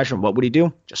sense the pressure, and what would he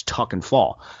do? Just tuck and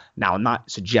fall. Now, I'm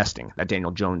not suggesting that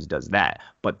Daniel Jones does that,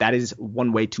 but that is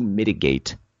one way to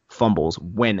mitigate fumbles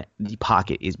when the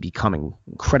pocket is becoming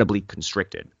incredibly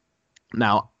constricted.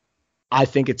 Now, I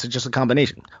think it's just a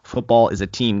combination. Football is a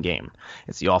team game.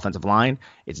 It's the offensive line.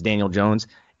 It's Daniel Jones.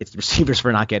 It's the receivers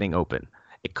for not getting open.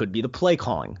 It could be the play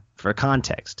calling for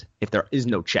context if there is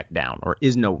no check down or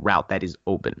is no route that is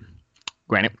open.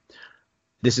 Granted,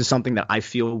 this is something that I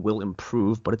feel will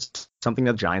improve, but it's something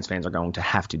that Giants fans are going to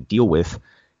have to deal with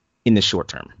in the short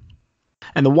term.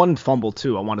 And the one fumble,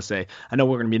 too, I want to say, I know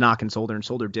we're going to be knocking Solder, and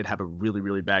Solder did have a really,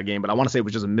 really bad game, but I want to say it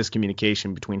was just a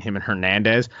miscommunication between him and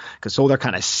Hernandez, because Solder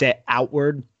kind of set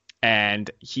outward, and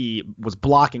he was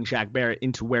blocking Shaq Barrett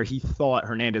into where he thought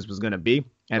Hernandez was going to be,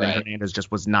 and then Hernandez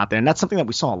just was not there. And that's something that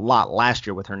we saw a lot last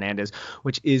year with Hernandez,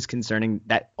 which is concerning.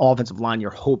 That offensive line, you're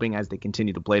hoping as they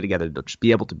continue to play together, they'll just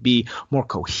be able to be more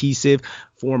cohesive,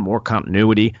 form more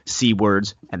continuity, see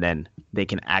words, and then they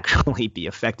can actually be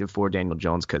effective for Daniel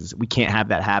Jones, because we can't have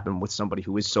that happen with somebody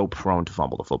who is so prone to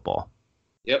fumble the football.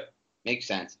 Yep, makes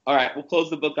sense. All right, we'll close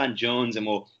the book on Jones, and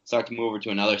we'll start to move over to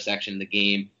another section of the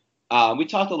game. We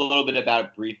talked a little bit about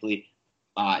it briefly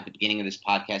at the beginning of this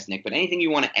podcast, Nick, but anything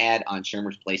you want to add on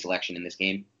Shurmur's play selection in this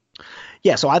game?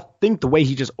 Yeah, so I think the way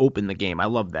he just opened the game, I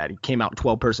love that. He came out in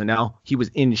 12 personnel. He was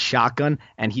in shotgun,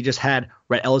 and he just had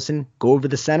Rhett Ellison go over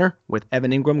the center with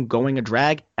Evan Ingram going a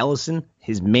drag. Ellison,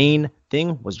 his main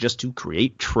thing was just to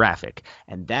create traffic,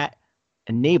 and that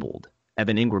enabled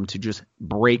Evan Ingram to just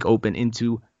break open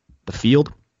into the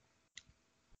field.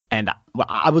 And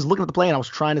I was looking at the play and I was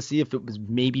trying to see if it was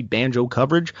maybe banjo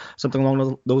coverage, something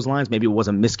along those lines. Maybe it was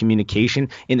a miscommunication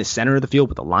in the center of the field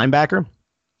with the linebacker.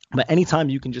 But anytime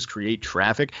you can just create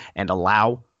traffic and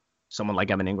allow someone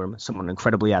like Evan Ingram, someone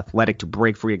incredibly athletic, to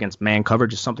break free against man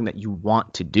coverage is something that you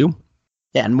want to do.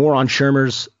 Yeah, and more on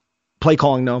Shurmur's play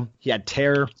calling, though. He had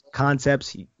terror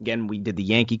concepts. Again, we did the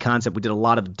Yankee concept. We did a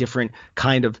lot of different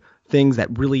kind of things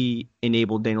that really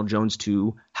enabled Daniel Jones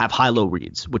to have high-low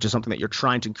reads, which is something that you're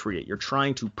trying to create. You're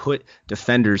trying to put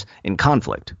defenders in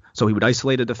conflict. So he would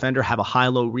isolate a defender, have a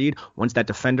high-low read. Once that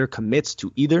defender commits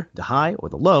to either the high or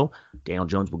the low, Daniel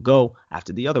Jones will go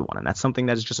after the other one. And that's something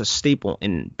that is just a staple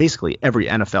in basically every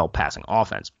NFL passing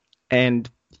offense. And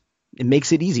it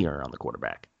makes it easier on the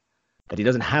quarterback that he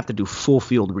doesn't have to do full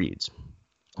field reads.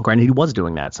 Granted, he was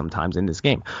doing that sometimes in this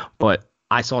game, but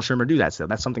I saw Shurmur do that. So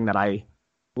that's something that I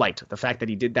liked. The fact that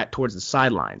he did that towards the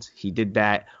sidelines. He did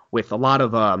that with a lot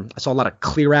of I saw a lot of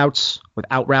clear outs with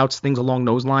out routes, things along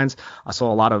those lines. I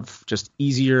saw a lot of just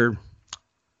easier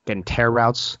getting tear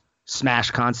routes,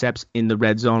 smash concepts in the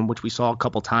red zone, which we saw a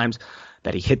couple times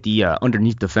that he hit the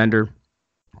underneath defender.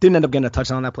 Didn't end up getting a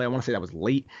touchdown on that play. I want to say that was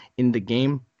late in the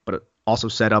game, but it also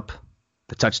set up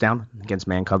the touchdown against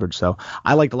man coverage. So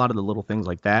I liked a lot of the little things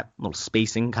like that, little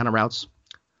spacing kind of routes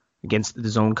against the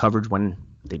zone coverage when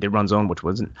they did run zone, which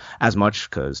wasn't as much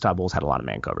because Todd Bowles had a lot of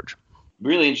man coverage.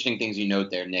 Really interesting things you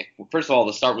note there, Nick. Well, first of all,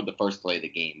 let's start with the first play of the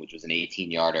game, which was an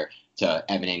 18-yarder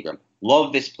to Evan Ingram.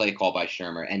 Love this play call by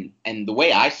Shurmur. And the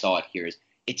way I saw it here is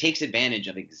it takes advantage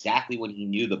of exactly what he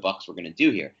knew the Bucs were going to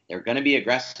do here. They're going to be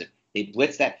aggressive. They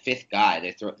blitz that fifth guy.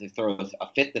 They throw a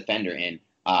fifth defender in.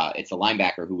 It's a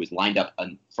linebacker who was lined up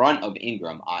in front of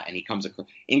Ingram, and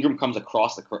Ingram comes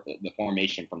across the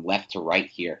formation from left to right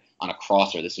here on a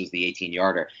crosser. This was the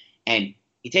 18-yarder, and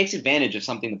he takes advantage of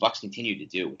something the Bucs continued to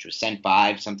do, which was send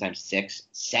 5, sometimes 6,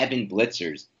 7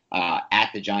 blitzers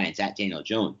at the Giants, at Daniel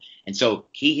Jones. And so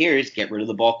key here is get rid of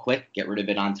the ball quick, get rid of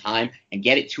it on time, and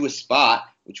get it to a spot,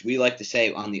 which we like to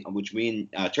say which we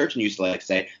in Turchin used to like to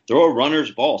say, throw a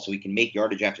runner's ball so he can make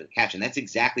yardage after the catch. And that's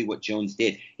exactly what Jones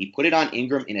did. He put it on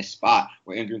Ingram in a spot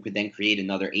where Ingram could then create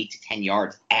another 8 to 10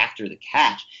 yards after the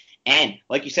catch. And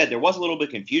like you said, there was a little bit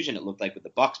of confusion, it looked like, with the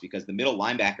Bucs because the middle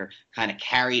linebacker kind of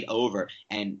carried over,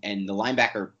 and the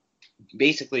linebacker,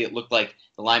 basically it looked like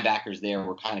the linebackers there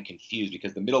were kind of confused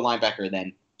because the middle linebacker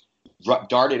then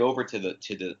darted over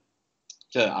to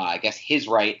I guess his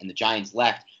right and the Giants'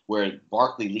 left, where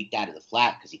Barkley leaked out of the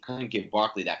flat because he couldn't give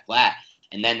Barkley that flat.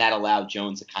 And then that allowed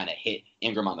Jones to kind of hit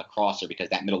Ingram on the crosser because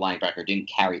that middle linebacker didn't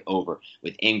carry over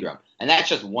with Ingram. And that's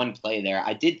just one play there.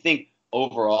 I did think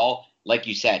overall, like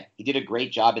you said, he did a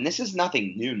great job. And this is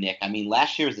nothing new, Nick. I mean,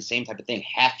 last year was the same type of thing.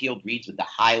 Half-field reads with the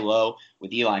high-low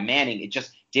with Eli Manning. It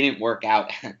just didn't work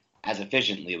out as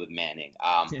efficiently with Manning.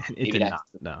 Maybe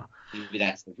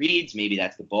that's the reads. Maybe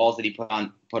that's the balls that he put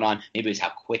on. Maybe it's how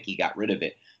quick he got rid of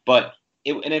it. But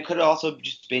it could have also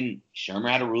just been Shurmur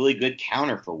had a really good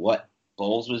counter for what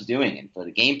Bowles was doing and for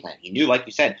the game plan. He knew, like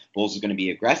you said, Bowles was going to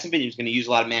be aggressive and he was going to use a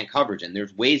lot of man coverage. And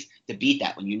there's ways to beat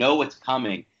that. When you know what's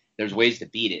coming, there's ways to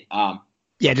beat it.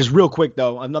 Yeah, just real quick,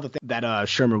 though, another thing that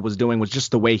Shurmur was doing was just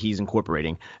the way he's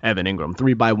incorporating Evan Ingram.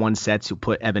 3-by-1 sets who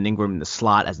put Evan Ingram in the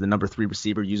slot as the number 3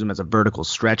 receiver, use him as a vertical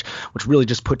stretch, which really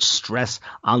just puts stress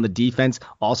on the defense.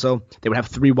 Also, they would have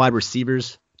 3 wide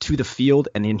receivers to the field,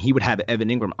 and then he would have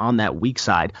Evan Ingram on that weak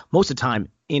side, most of the time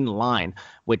in line,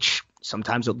 which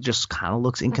sometimes it just kind of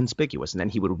looks inconspicuous. And then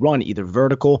he would run either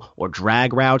vertical or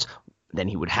drag routes. Then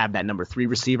he would have that number 3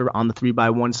 receiver on the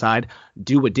 3-by-1 side,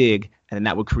 do a dig, and then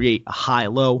that would create a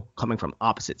high-low coming from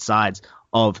opposite sides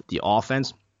of the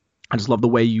offense. I just love the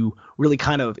way you really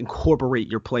kind of incorporate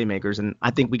your playmakers, and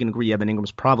I think we can agree Evan Ingram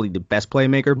is probably the best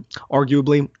playmaker,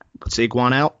 arguably. Put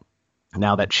Saquon out.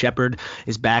 Now that Shepard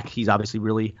is back, he's obviously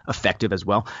really effective as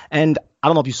well. And I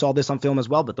don't know if you saw this on film as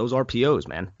well, but those RPOs,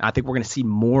 man. I think we're going to see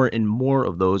more and more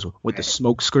of those with the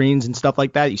smoke screens and stuff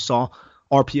like that. You saw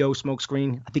RPO smoke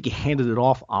screen. I think he handed it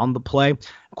off on the play,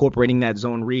 incorporating that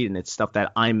zone read, and it's stuff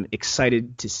that I'm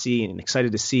excited to see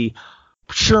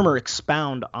Shurmur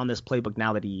expound on this playbook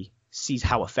now that he sees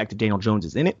how effective Daniel Jones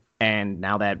is in it, and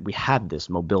now that we have this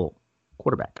mobile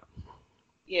quarterback.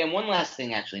 Yeah, and one last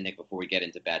thing, actually, Nick, before we get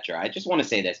into Batcher, I just want to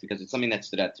say this because it's something that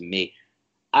stood out to me.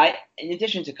 In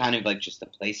addition to kind of like just the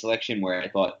play selection where I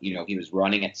thought, he was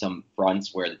running at some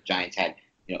fronts where the Giants had,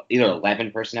 either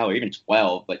 11 personnel or even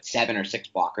 12, but 7 or 6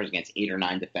 blockers against 8 or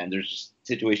 9 defenders, just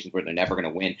situations where they're never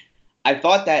going to win. I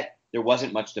thought that there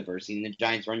wasn't much diversity in the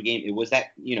Giants' run game. It was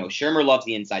that, Shurmur loves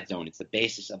the inside zone. It's the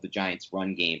basis of the Giants'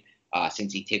 run game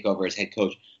since he took over as head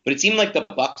coach. But it seemed like the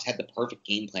Bucs had the perfect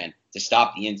game plan to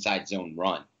stop the inside zone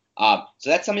run. So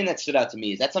that's something that stood out to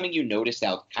me. Is that something you noticed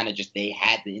how kind of just they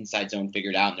had the inside zone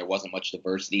figured out and there wasn't much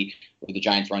diversity with the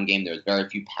Giants run game? There was very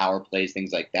few power plays,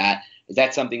 things like that. Is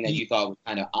that something that you thought was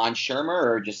kind of on Shermer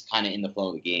or just kind of in the flow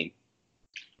of the game?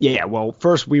 Yeah, well,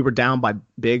 first we were down by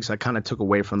big, so I kind of took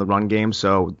away from the run game.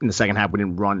 So in the second half, we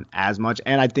didn't run as much.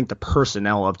 And I think the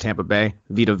personnel of Tampa Bay,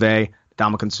 Vita Vea,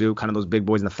 Ndamukong Suh, kind of those big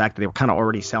boys, and the fact that they were kind of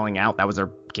already selling out, that was their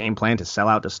game plan to sell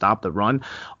out to stop the run,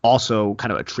 also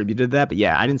kind of attributed to that. But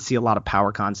yeah, I didn't see a lot of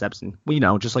power concepts. And,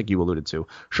 just like you alluded to,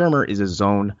 Shermer is a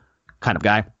zone kind of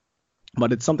guy.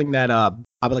 But it's something that I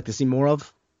would like to see more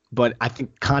of. But I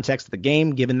think context of the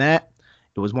game, given that,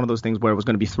 it was one of those things where it was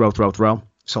going to be throw.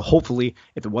 So hopefully,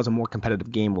 if it was a more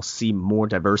competitive game, we'll see more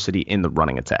diversity in the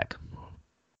running attack.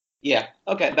 Yeah,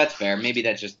 okay, that's fair. Maybe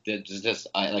that's just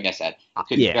like I said,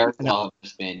 could very well have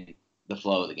just been the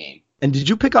flow of the game. And did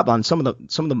you pick up on some of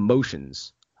the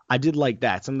motions? I did like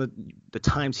that. Some of the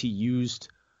times he used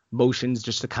motions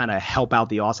just to kind of help out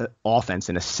the offense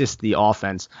and assist the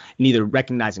offense in either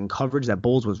recognizing coverage that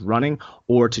Bowles was running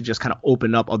or to just kind of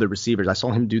open up other receivers. I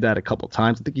saw him do that a couple of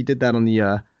times. I think he did that on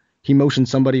the he motioned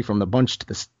somebody from the bunch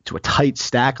to a tight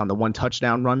stack on the one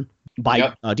touchdown run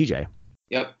by DJ.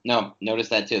 Yep. No, notice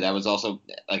that too. That was also,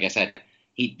 like I said,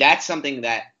 that's something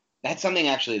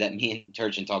actually that me and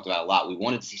Turchin talked about a lot. We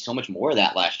wanted to see so much more of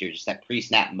that last year, just that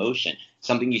pre-snap motion,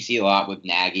 something you see a lot with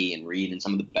Nagy and Reed and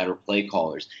some of the better play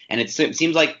callers. And it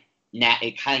seems like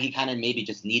he kind of maybe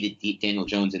just needed Daniel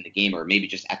Jones in the game, or maybe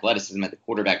just athleticism at the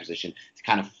quarterback position to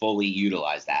kind of fully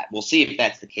utilize that. We'll see if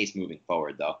that's the case moving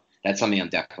forward, though. That's something I'm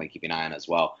definitely keeping an eye on as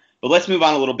well. But let's move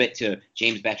on a little bit to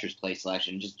James Betcher's play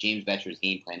selection, just James Betcher's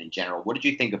game plan in general. What did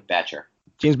you think of Betcher?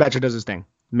 James Betcher does his thing,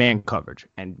 man coverage.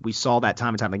 And we saw that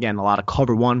time and time again, a lot of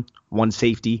cover one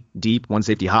safety deep, one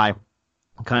safety high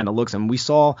kind of looks. And we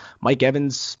saw Mike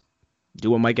Evans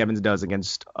do what Mike Evans does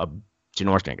against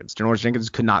Janoris Jenkins. Janoris Jenkins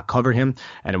could not cover him,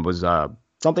 and it was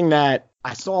something that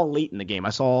I saw late in the game.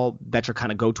 I saw Betcher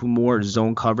kind of go to more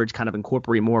zone coverage, kind of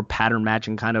incorporate more pattern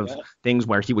matching kind of things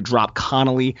where he would drop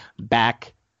Connelly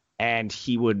back and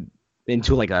he would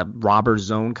into like a robber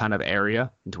zone kind of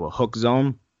area, into a hook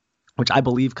zone, which I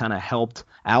believe kind of helped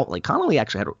out. Like Connelly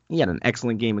actually had an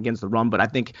excellent game against the run, but I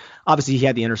think obviously he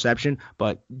had the interception,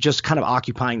 but just kind of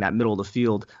occupying that middle of the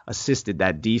field assisted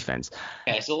that defense.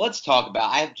 Okay, so let's talk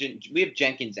about we have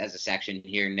Jenkins as a section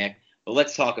here, Nick, but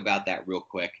let's talk about that real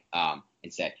quick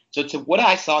instead. So to what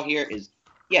I saw here is,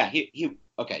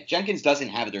 Jenkins doesn't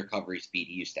have the recovery speed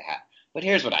he used to have. But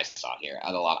here's what I saw here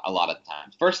a lot of the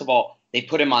times. First of all, they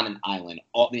put him on an island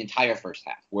the entire first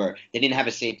half where they didn't have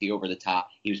a safety over the top.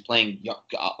 He was playing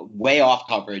way off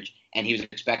coverage, and he was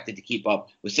expected to keep up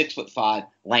with 6'5",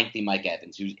 lengthy Mike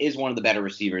Evans, who is one of the better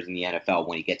receivers in the NFL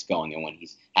when he gets going and when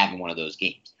he's having one of those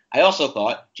games. I also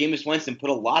thought Jameis Winston put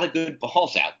a lot of good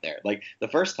balls out there. Like the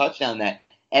first touchdown that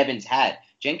Evans had,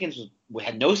 Jenkins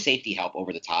had no safety help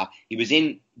over the top. He was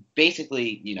in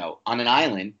basically, on an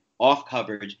island, off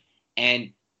coverage,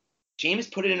 and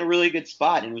Jameis put it in a really good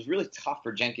spot, and it was really tough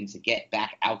for Jenkins to get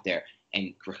back out there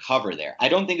and recover there. I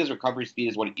don't think his recovery speed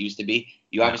is what it used to be.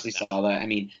 You obviously saw that. I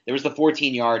mean, there was the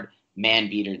 14-yard man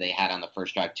beater they had on the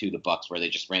first drive to the Bucs where they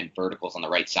just ran verticals on the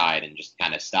right side and just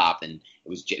kind of stopped, and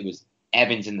it was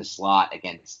Evans in the slot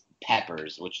against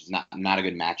Peppers, which is not a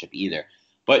good matchup either.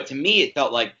 But to me, it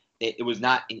felt like it was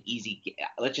not an easy.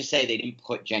 Let's just say they didn't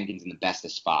put Jenkins in the best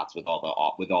of spots with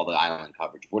all the island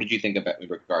coverage. What did you think about in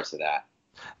regards to that?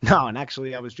 No, and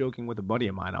actually, I was joking with a buddy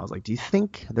of mine. I was like, "Do you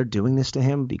think they're doing this to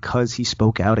him because he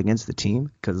spoke out against the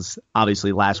team?" Because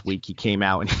obviously, last week he came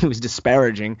out and he was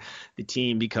disparaging the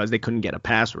team because they couldn't get a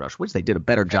pass rush, which they did a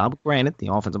better job. Granted,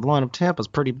 the offensive line of Tampa is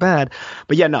pretty bad,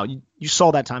 but yeah, no, you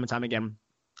saw that time and time again.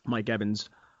 Mike Evans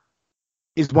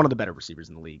is one of the better receivers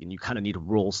in the league, and you kind of need a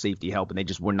roll safety help, and they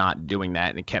just were not doing that,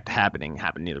 and it kept happening.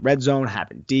 Happened near the red zone,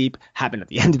 happened deep, happened at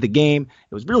the end of the game.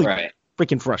 It was really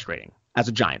freaking frustrating as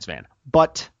a Giants fan,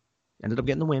 but ended up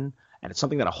getting the win, and it's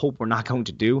something that I hope we're not going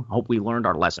to do. I hope we learned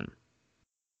our lesson.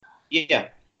 Yeah,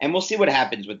 and we'll see what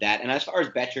happens with that. And as far as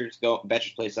Betcher's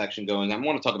play selection going, I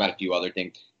want to talk about a few other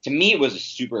things. To me, it was a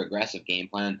super aggressive game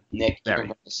plan, Nick,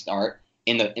 from the start,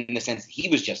 in the sense that he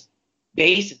was just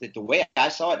basically, the way I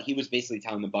saw it, he was basically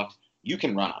telling the Bucs, you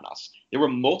can run on us. There were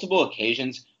multiple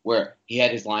occasions where he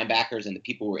had his linebackers and the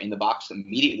people who were in the box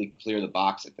immediately clear the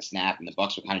box at the snap, and the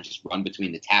Bucs would kind of just run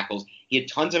between the tackles. He had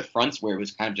tons of fronts where it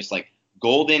was kind of just like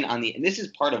golden on the – and this is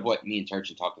part of what me and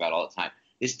Turchin talk about all the time.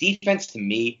 This defense, to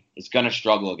me, is going to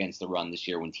struggle against the run this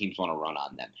year when teams want to run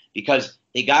on them because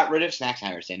they got rid of Snacks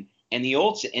Harrison, and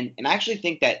I actually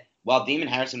think that while Damon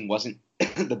Harrison wasn't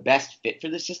the best fit for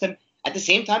the system, At the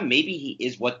same time, maybe he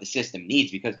is what the system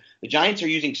needs because the Giants are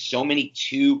using so many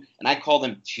two, and I call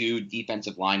them two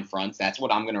defensive line fronts. That's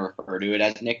what I'm going to refer to it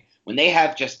as, Nick. When they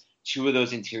have just two of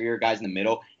those interior guys in the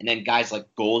middle, and then guys like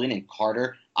Golden and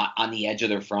Carter on the edge of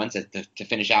their fronts to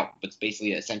finish out what's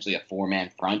basically essentially a four-man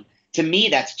front. To me,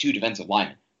 that's two defensive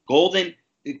linemen.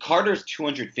 Carter's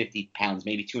 250 pounds,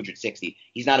 maybe 260.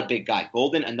 He's not a big guy.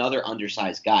 Golden, another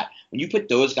undersized guy. When you put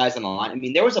those guys on the line, I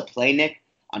mean, there was a play, Nick,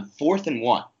 on 4th and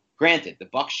 1. Granted, the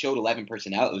Bucs showed 11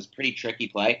 personnel. It was a pretty tricky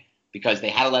play because they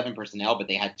had 11 personnel, but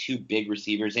they had two big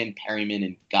receivers in, Perryman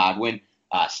and Godwin,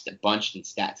 bunched and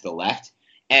stacked to the left.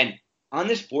 And on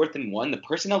this 4th and 1, the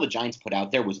personnel the Giants put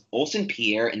out there was Olsen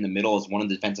Pierre in the middle as one of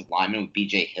the defensive linemen with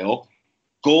B.J. Hill,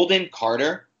 Golden,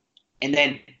 Carter, and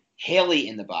then Haley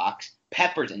in the box,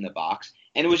 Peppers in the box.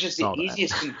 And it was just the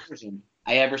easiest conversion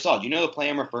I ever saw. Do you know the play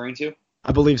I'm referring to?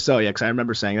 I believe so, yeah, because I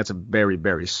remember saying that's a very,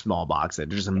 very small box that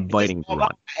they're just inviting to run.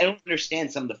 I don't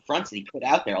understand some of the fronts that he put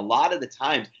out there. A lot of the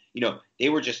times, they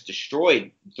were just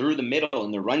destroyed through the middle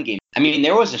in the run game. I mean,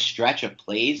 there was a stretch of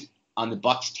plays on the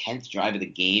Bucs' 10th drive of the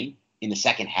game in the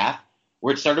second half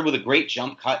where it started with a great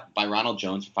jump cut by Ronald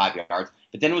Jones for 5 yards,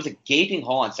 but then it was a gaping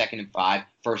hole on 2nd and 5,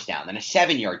 first down, then a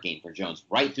 7-yard gain for Jones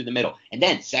right through the middle, and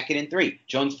then 2nd and 3,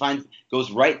 Jones goes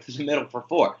right through the middle for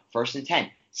 4, 1st and 10,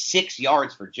 6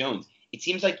 yards for Jones. It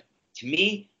seems like, to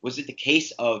me, was it the case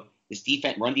of this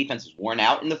run defense was worn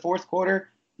out in the fourth quarter,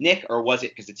 Nick, or was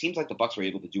it because it seems like the Bucs were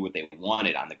able to do what they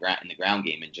wanted in the ground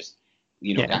game and just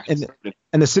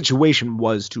and the situation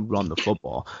was to run the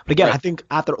football. But again, right. I think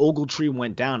after Ogletree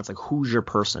went down, it's like, who's your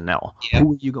personnel? Yeah.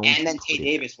 Who are you going to? And then Tay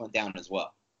Davis went down as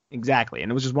well. Exactly,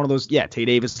 and it was just one of those. Yeah, Tay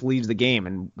Davis leaves the game,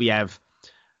 and we have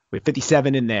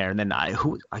 57 in there, and then I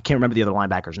can't remember the other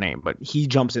linebacker's name, but he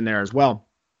jumps in there as well.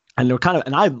 And they're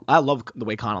I love the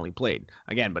way Connelly played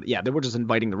again, but yeah, they were just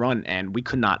inviting the run, and we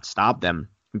could not stop them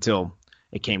until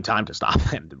it came time to stop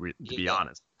them. To be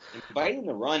honest, inviting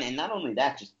the run, and not only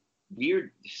that, just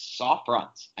weird soft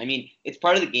fronts. I mean, it's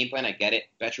part of the game plan. I get it.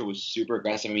 Betcher was super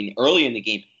aggressive. I mean, early in the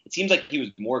game, it seems like he was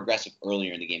more aggressive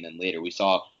earlier in the game than later. We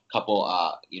saw a couple,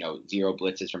 zero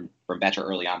blitzes from Betcher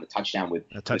early on. The touchdown was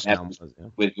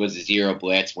a zero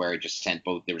blitz where it just sent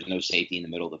both. There was no safety in the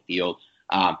middle of the field.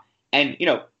 And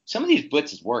some of these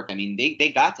blitzes worked. I mean,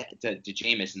 they got to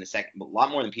Jameis in the second, a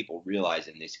lot more than people realize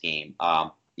in this game.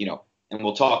 And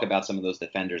we'll talk about some of those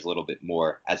defenders a little bit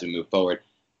more as we move forward.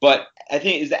 But I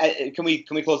think can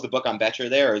we close the book on Betcher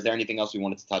there, or is there anything else we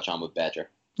wanted to touch on with Betcher?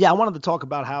 Yeah, I wanted to talk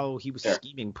about how he was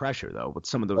scheming pressure though with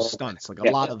some of those stunts.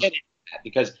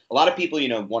 Because a lot of people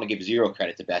want to give zero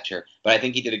credit to Betcher, but I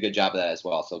think he did a good job of that as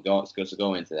well. So go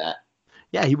into that.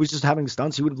 Yeah, he was just having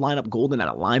stunts. He would line up Golden at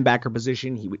a linebacker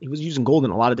position. He was using Golden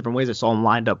a lot of different ways. I saw him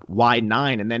lined up wide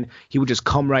 9, and then he would just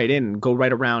come right in and go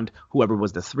right around whoever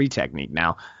was the 3 technique.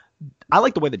 Now, I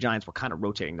like the way the Giants were kind of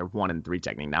rotating their 1 and 3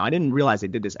 technique. Now, I didn't realize they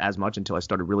did this as much until I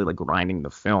started really grinding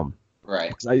the film.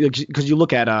 Right. Because you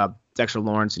look at Dexter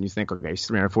Lawrence and you think, okay, he's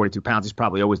 342 pounds. He's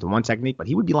probably always the 1 technique, but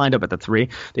he would be lined up at the 3.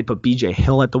 They'd put B.J.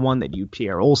 Hill at the 1. They'd use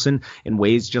Pierre Olsen in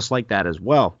ways just like that as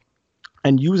well.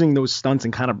 And using those stunts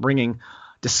and kind of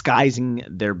disguising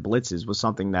their blitzes was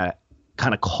something that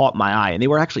kind of caught my eye. And they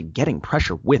were actually getting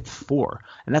pressure with 4.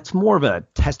 And that's more of a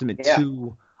testament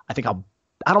to, I think, how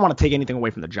I don't want to take anything away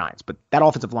from the Giants, but that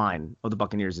offensive line of the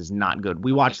Buccaneers is not good.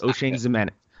 We watched O'Shane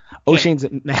Ximines.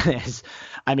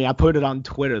 I mean, I put it on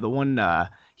Twitter. The one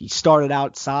he started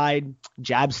outside,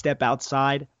 jab step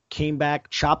outside, came back,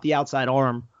 chopped the outside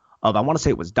arm of, I want to say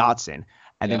it was Dotson,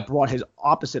 and then brought his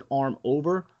opposite arm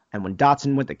over. And when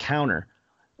Dotson went to counter,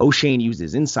 O'Shane used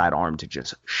his inside arm to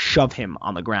just shove him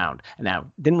on the ground. And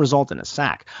now didn't result in a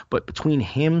sack, but between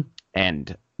him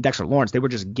and Dexter Lawrence, they were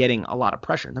just getting a lot of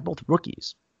pressure. And they're both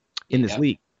rookies in this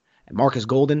league. And Marcus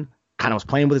Golden kind of was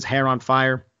playing with his hair on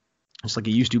fire, just like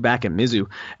he used to back at Mizzou.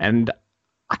 And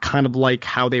I kind of like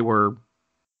how they were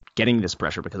getting this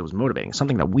pressure because it was motivating,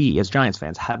 something that we as Giants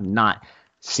fans have not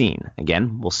seen.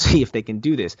 Again, we'll see if they can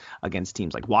do this against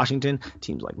teams like Washington,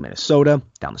 teams like Minnesota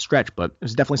down the stretch. But it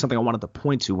was definitely something I wanted to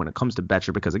point to when it comes to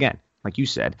Betcher because, again, like you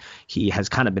said, he has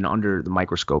kind of been under the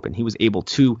microscope and he was able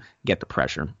to get the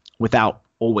pressure without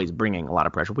always bringing a lot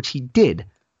of pressure, which he did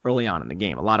early on in the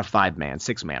game. A lot of 5-man,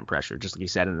 6-man pressure, just like you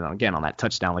said. And then again, on that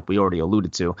touchdown, like we already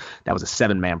alluded to, that was a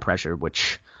 7-man pressure,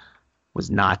 which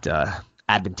was not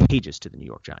advantageous to the New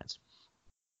York Giants.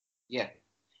 Yeah.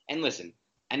 And listen,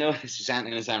 I know this is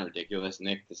going to sound ridiculous,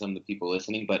 Nick, to some of the people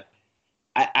listening, but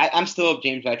I'm still a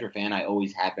James Betcher fan. I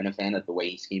always have been a fan of the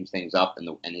way he schemes things up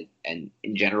and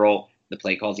in general, the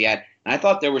play calls he had. And I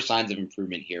thought there were signs of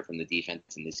improvement here from the defense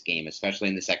in this game, especially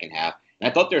in the second half. And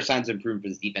I thought there were signs of improvement for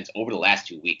this defense over the last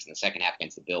 2 weeks in the second half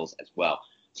against the Bills as well.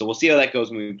 So we'll see how that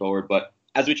goes moving forward. But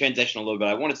as we transition a little bit,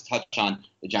 I wanted to touch on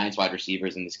the Giants wide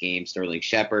receivers in this game. Sterling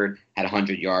Shepard had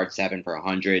 100 yards, 7 for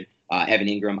 100. Evan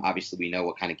Ingram, obviously we know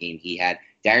what kind of game he had.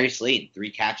 Darius Slayton,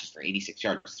 3 catches for 86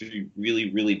 yards, 3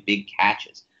 really, really big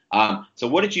catches. So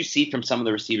what did you see from some of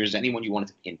the receivers? Anyone you wanted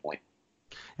to pinpoint?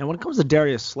 And when it comes to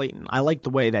Darius Slayton, I like the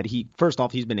way that first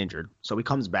off, he's been injured. So he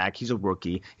comes back. He's a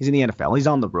rookie. He's in the NFL. He's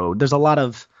on the road. There's a lot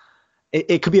of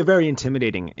it could be a very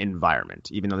intimidating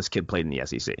environment, even though this kid played in the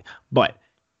SEC. But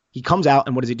he comes out,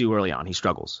 and what does he do early on? He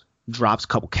struggles. Drops a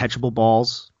couple catchable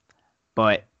balls.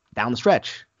 But down the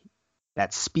stretch,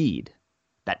 that speed,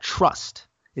 that trust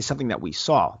is something that we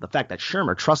saw. The fact that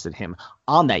Shermer trusted him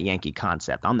on that Yankee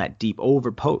concept, on that deep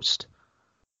over post.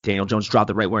 Daniel Jones dropped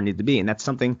it right where it needed to be. And that's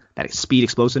something, that speed,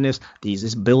 explosiveness,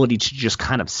 this ability to just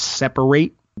kind of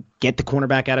separate, get the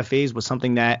cornerback out of phase was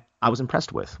something that I was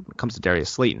impressed with when it comes to Darius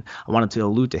Slayton. I wanted to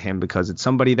allude to him because it's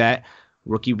somebody that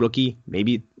rookie,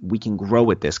 maybe we can grow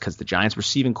with this because the Giants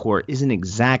receiving core isn't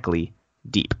exactly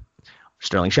deep.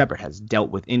 Sterling Shepard has dealt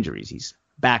with injuries. He's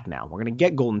back now. We're going to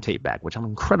get Golden Tate back, which I'm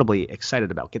incredibly excited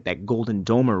about. Get that Golden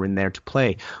Domer in there to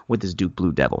play with this Duke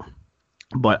Blue Devil.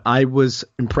 But I was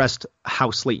impressed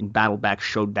how Slayton battled back,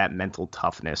 showed that mental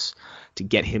toughness to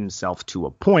get himself to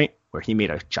a point where he made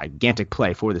a gigantic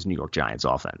play for this New York Giants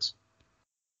offense.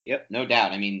 Yep, no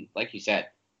doubt. I mean, like you said,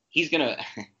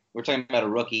 we're talking about a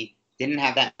rookie, didn't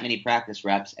have that many practice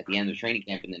reps at the end of training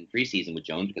camp and then preseason with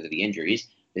Jones because of the injuries.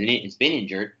 Then it's been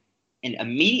injured. And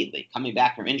immediately coming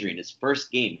back from injury in his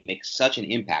first game makes such an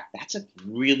impact. That's a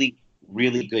really,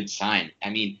 really good sign.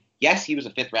 I mean, yes, he was a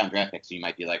 5th-round draft pick, so you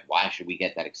might be like, why should we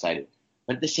get that excited?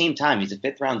 But at the same time, he's a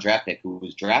 5th-round draft pick who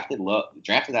was drafted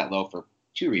that low for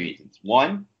 2 reasons.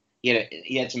 One,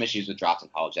 he had some issues with drops in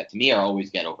college that to me are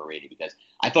always get overrated because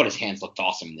I thought his hands looked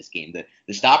awesome in this game.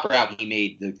 The stop route he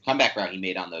made, the comeback route he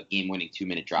made on the game-winning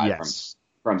 2-minute drive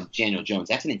from Daniel Jones,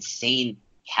 that's an insane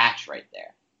catch right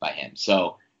there by him.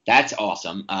 So that's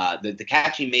awesome. The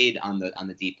catch he made on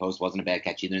the deep post wasn't a bad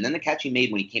catch either. And then the catch he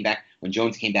made when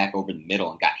Jones came back over the middle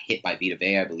and got hit by Vita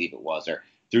Vea, I believe it was, or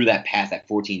threw that pass, that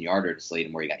 14-yarder to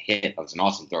Slayton where he got hit. That was an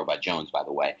awesome throw by Jones, by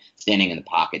the way. Standing in the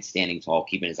pocket, standing tall,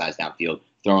 keeping his eyes downfield,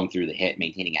 throwing through the hit,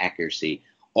 maintaining accuracy.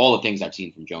 All the things I've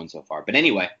seen from Jones so far. But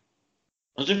anyway,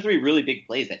 those are 3 really big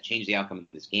plays that changed the outcome of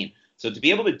this game. So to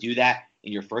be able to do that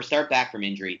in your first start back from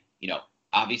injury,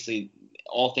 obviously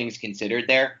all things considered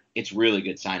there, it's really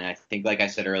good sign. And I think, like I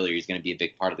said earlier, he's going to be a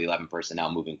big part of the 11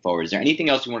 personnel moving forward. Is there anything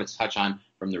else you wanted to touch on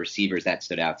from the receivers that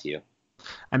stood out to you?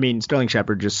 I mean, Sterling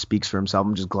Shepard just speaks for himself.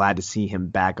 I'm just glad to see him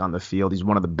back on the field. He's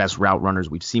one of the best route runners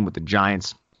we've seen with the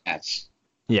Giants.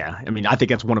 Yeah, I mean, I think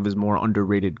that's one of his more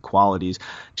underrated qualities.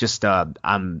 Just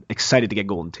I'm excited to get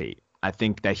Golden Tate. I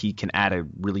think that he can add a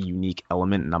really unique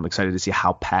element, and I'm excited to see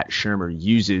how Pat Shurmur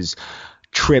uses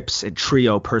trips and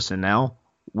trio personnel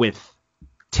with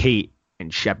Tate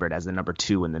and Shepard as the number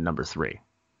 2 and the number 3.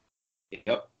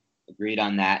 Yep, agreed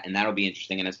on that, and that'll be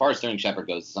interesting. And as far as Sterling Shepard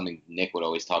goes, it's something Nick would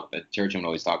always talk about, Turgeon would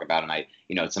always talk about, and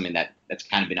it's something that's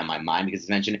kind of been on my mind because, as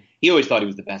mentioned, he always thought he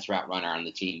was the best route runner on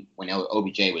the team when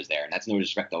OBJ was there, and that's no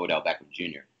disrespect to Odell Beckham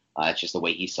Jr. It's just the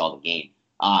way he saw the game.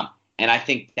 And I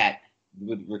think that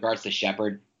with regards to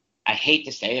Shepard, I hate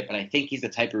to say it, but I think he's the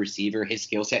type of receiver, his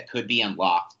skill set could be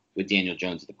unlocked with Daniel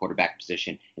Jones at the quarterback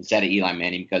position instead of Eli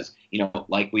Manning because,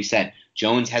 like we said,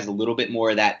 Jones has a little bit more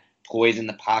of that poise in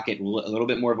the pocket, a little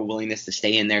bit more of a willingness to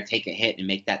stay in there, take a hit, and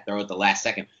make that throw at the last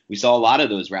second. We saw a lot of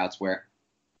those routes where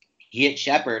he hit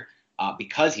Shepard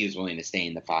because he was willing to stay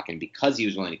in the pocket and because he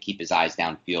was willing to keep his eyes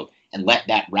downfield and let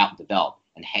that route develop.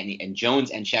 And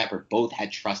Jones and Shepard both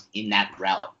had trust in that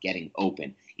route getting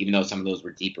open, even though some of those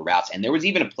were deeper routes. And there was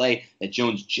even a play that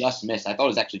Jones just missed. I thought it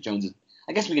was actually Jones's,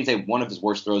 I guess we can say one of his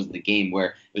worst throws of the game where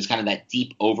it was kind of that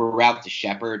deep over route to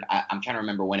Shepard. I'm trying to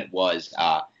remember when it was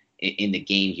in the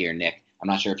game here, Nick. I'm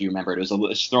not sure if you remember. It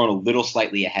was thrown a little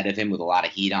slightly ahead of him with a lot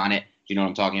of heat on it. Do you know what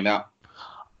I'm talking about?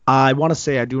 I want to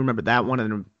say I do remember that one.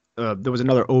 And there was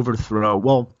another overthrow.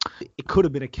 Well, it could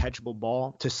have been a catchable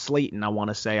ball to Slayton, I want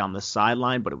to say, on the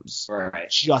sideline, but it was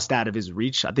just out of his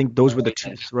reach. I think those were the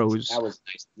 2 throws. That was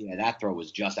nice. Yeah, that throw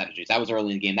was just out of his reach. That was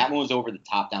early in the game. That one was over the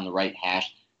top down the right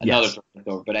hash. Another throw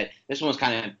over. But this one was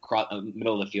kind of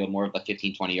middle of the field, more of the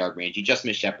 15, 20-yard range. He just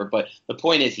missed Shepard. But the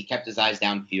point is he kept his eyes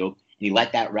downfield, and he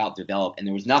let that route develop, and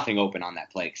there was nothing open on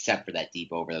that play except for that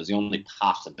deep over. That was the only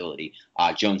possibility.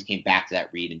 Jones came back to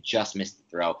that read and just missed the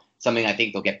throw, something I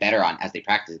think they'll get better on as they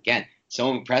practice again. So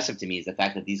impressive to me is the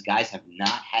fact that these guys have not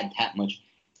had that much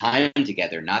time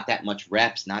together, not that much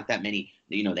reps, not that many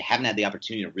they haven't had the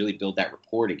opportunity to really build that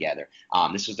rapport together.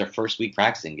 This was their first week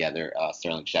practicing together,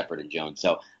 Sterling Shepard and Jones.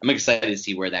 So I'm excited to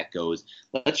see where that goes.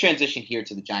 Let's transition here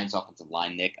to the Giants offensive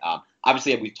line, Nick.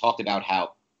 Obviously, we've talked about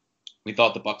how we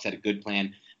thought the Bucs had a good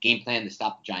game plan to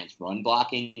stop the Giants' run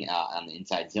blocking on the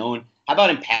inside zone. How about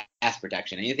in pass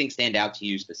protection? Anything stand out to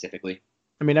you specifically?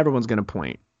 I mean, everyone's going to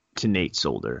point to Nate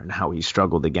Solder and how he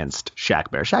struggled against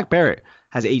Shaq Barrett. Shaq Barrett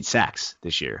has 8 sacks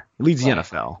this year. He leads the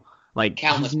NFL. Like,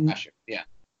 countless pressure. Yeah.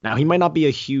 Now, he might not be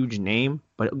a huge name,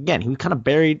 but again, he was kind of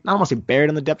buried. I don't want to say buried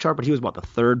on the depth chart, but he was the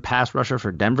 3rd pass rusher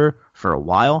for Denver for a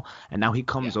while, and now he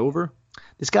comes over.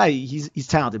 This guy, he's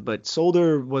talented, but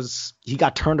Solder he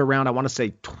got turned around, I want to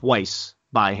say twice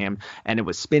by him, and it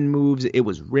was spin moves, it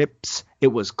was rips, it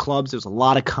was clubs, there was a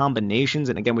lot of combinations,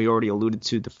 and again, we already alluded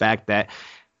to the fact that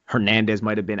Hernandez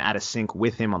might have been out of sync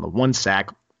with him on the 1 sack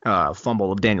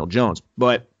fumble of Daniel Jones,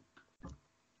 but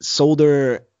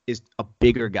Solder is a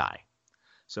bigger guy.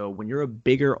 So when you're a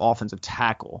bigger offensive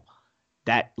tackle,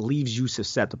 that leaves you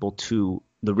susceptible to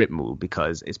the rip move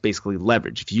because it's basically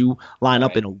leverage. If you line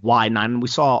up in a wide 9, and we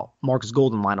saw Marcus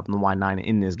Golden line up in the wide 9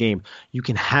 in this game, you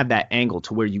can have that angle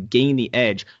to where you gain the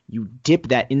edge, you dip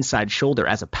that inside shoulder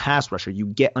as a pass rusher, you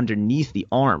get underneath the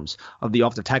arms of the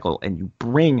offensive tackle, and you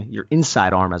bring your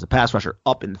inside arm as a pass rusher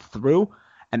up and through,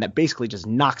 and that basically just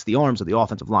knocks the arms of the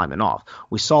offensive lineman off.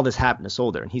 We saw this happen to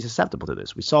Solder, and he's susceptible to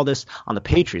this. We saw this on the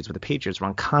Patriots, where the Patriots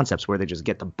run concepts where they just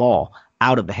get the ball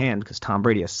out of the hand because Tom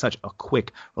Brady has such a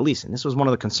quick release. And this was one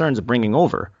of the concerns of bringing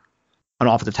over an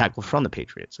offensive tackle from the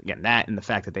Patriots. Again, that and the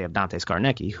fact that they have Dante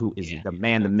Scarnecchia, who is the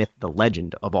man, the myth, the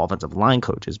legend of offensive line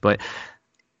coaches. But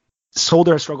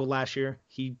Solder has struggled last year.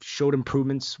 He showed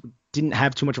improvements. We didn't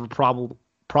have too much of a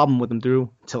problem with him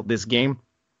through until this game.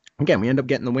 Again, we end up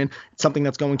getting the win. It's something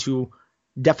that's going to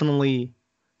definitely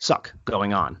suck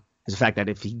going on is the fact that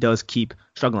if he does keep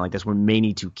struggling like this, we may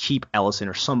need to keep Ellison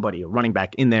or somebody, a running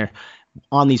back, in there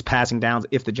on these passing downs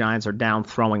if the Giants are down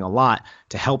throwing a lot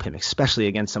to help him, especially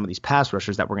against some of these pass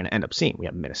rushers that we're going to end up seeing. We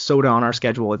have Minnesota on our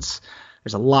schedule. There's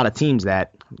a lot of teams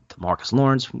that, Marcus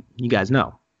Lawrence, you guys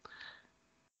know,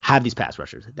 have these pass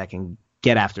rushers that can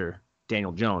get after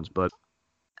Daniel Jones, but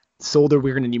Solder,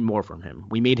 we're going to need more from him.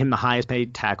 We made him the highest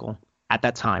paid tackle at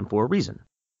that time for a reason.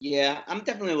 Yeah, I'm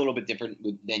definitely a little bit different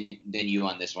than you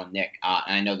on this one, Nick.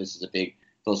 And I know this is a big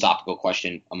philosophical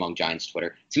question among Giants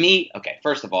Twitter. To me, okay,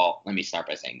 first of all, let me start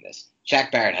by saying this.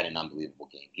 Shaq Barrett had an unbelievable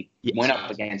game. He went up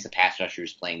against the pass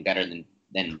rushers playing better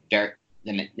than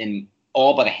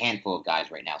all but a handful of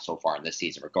guys right now so far in this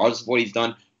season. Regardless of what he's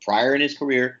done prior in his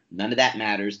career, none of that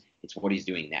matters. It's what he's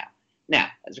doing now. Now,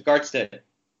 as regards to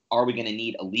are we going to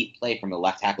need elite play from the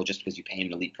left tackle just because you pay him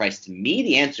an elite price? To me,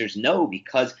 the answer is no,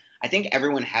 because I think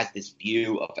everyone has this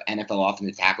view of NFL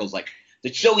offensive tackles like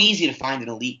it's so easy to find an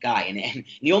elite guy. And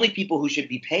the only people who should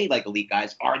be paid like elite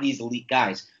guys are these elite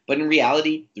guys. But in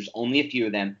reality, there's only a few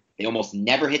of them. They almost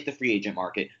never hit the free agent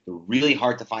market. They're really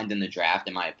hard to find in the draft,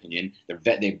 in my opinion.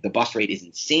 The bust rate is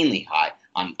insanely high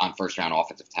on first-round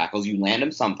offensive tackles. You land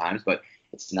them sometimes, but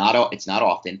it's not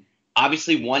often.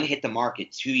 Obviously, one hit the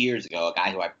market 2 years ago,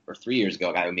 3 years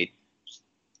ago, a guy who made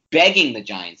begging the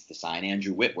Giants to sign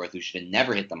Andrew Whitworth, who should have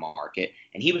never hit the market,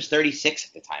 and he was 36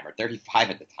 at the time or 35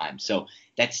 at the time. So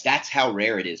that's how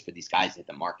rare it is for these guys to hit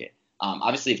the market.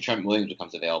 Obviously, if Trent Williams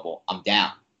becomes available, I'm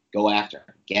down. Go after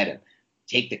him, get him,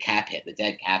 take the cap hit, the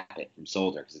dead cap hit from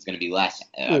Solder because it's going to be less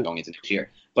going into next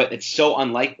year. But it's so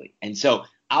unlikely, and so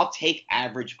I'll take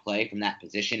average play from that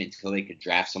position until they could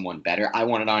draft someone better. I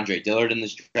wanted Andre Dillard in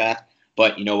this draft,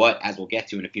 but you know what? As we'll get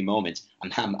to in a few moments,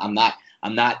 I'm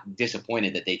not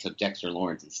disappointed that they took Dexter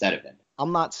Lawrence instead of him.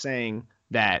 I'm not saying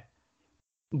that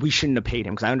we shouldn't have paid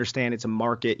him because I understand it's a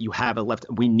market.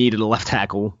 We needed a left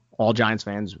tackle. All Giants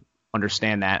fans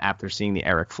understand that after seeing the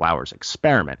Eric Flowers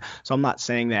experiment. So I'm not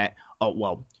saying that,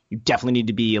 you definitely need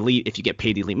to be elite if you get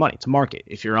paid elite money. It's a market.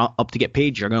 If you're up to get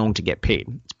paid, you're going to get paid.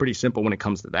 It's pretty simple when it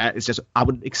comes to that. It's just I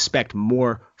would expect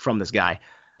more from this guy.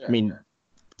 Sure.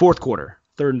 Fourth quarter,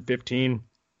 3rd and 15,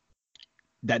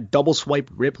 that double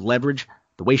swipe rip leverage,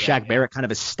 the way Shaq Barrett kind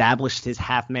of established his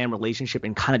half-man relationship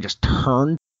and kind of just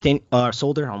turned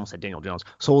Solder, I almost said Daniel Jones,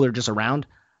 Solder just around,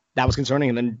 that was concerning.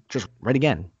 And then just right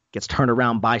again, gets turned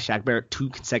around by Shaq Barrett 2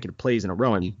 consecutive plays in a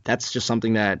row. And that's just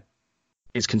something that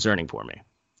is concerning for me.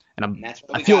 And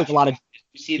I feel like a lot of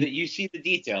you see the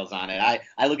details on it.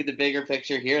 I look at the bigger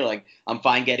picture here. Like I'm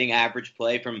fine getting average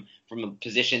play from a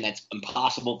position that's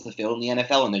impossible to fill in the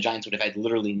NFL, and the Giants would have had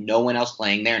literally no one else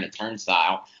playing there in a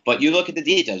turnstile. But you look at the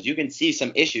details, you can see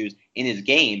some issues in his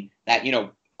game that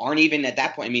aren't even at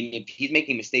that point. I mean, if he's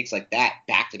making mistakes like that,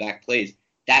 back-to-back plays,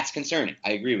 that's concerning.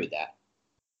 I agree with that.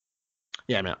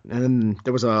 Yeah, man. And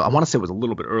there was I want to say it was a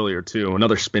little bit earlier too,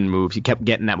 another spin move. He kept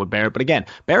getting that with Barrett. But again,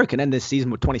 Barrett could end this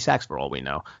season with 20 sacks for all we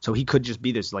know. So he could just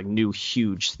be this like new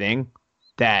huge thing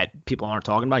that people aren't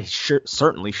talking about. He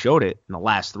certainly showed it in the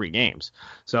last 3 games.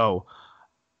 So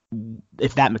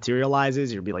if that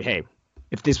materializes, you'd be like, hey,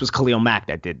 if this was Khalil Mack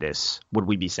that did this, would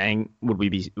we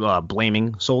be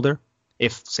blaming Solder?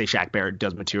 If, say, Shaq Barrett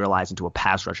does materialize into a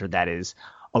pass rusher that is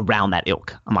around that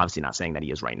ilk. I'm obviously not saying that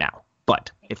he is right now.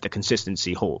 But if the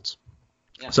consistency holds.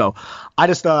 Yeah. So I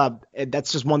just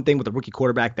that's just one thing with a rookie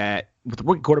quarterback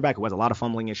who has a lot of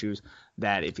fumbling issues,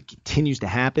 that if it continues to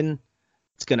happen,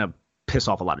 it's going to piss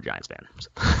off a lot of Giants fans.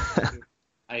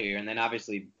 I hear. And then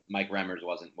obviously Mike Remmers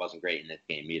wasn't great in this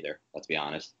game either. Let's be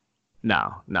honest.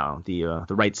 No. The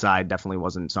right side definitely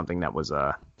wasn't something that was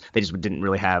they just didn't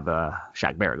really have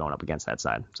Shaq Barrett going up against that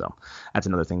side. So that's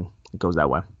another thing that goes that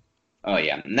way. Oh,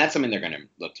 yeah. And that's something they're going to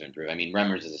look to improve. I mean,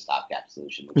 Remmers is a stopgap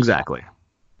solution. Exactly.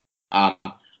 All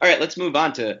right, let's move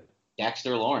on to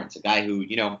Dexter Lawrence, a guy who,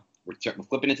 we're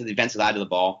flipping into the defensive side of the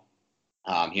ball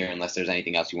here, unless there's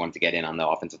anything else you wanted to get in on the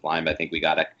offensive line. But I think do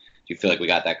you feel like we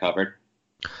got that covered?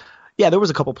 Yeah, there was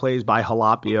a couple plays by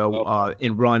Jalapio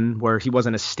in run where he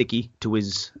wasn't as sticky to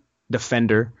his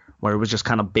defender, where it was just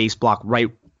kind of base block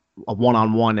right a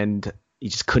one-on-one, and he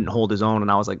just couldn't hold his own. And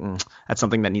I was like, that's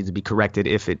something that needs to be corrected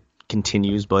if it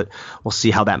continues, but we'll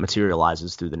see how that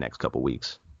materializes through the next couple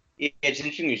weeks. It's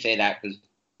interesting you say that, because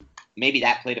maybe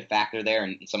that played a factor there,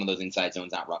 and some of those inside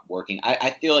zones not working.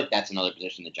 I feel like that's another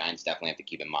position the Giants definitely have to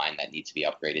keep in mind that needs to be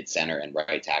upgraded. Center and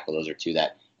right tackle, those are two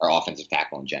that are offensive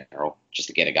tackle in general, just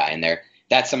to get a guy in there.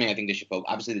 That's something I think they should focus.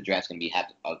 Obviously, the draft's going to have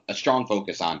a strong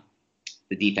focus on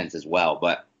the defense as well,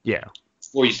 but yeah,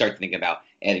 before you start to think about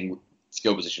adding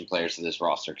skill position players to this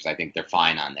roster, because I think they're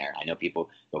fine on there. I know people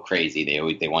go crazy.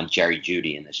 They want Jerry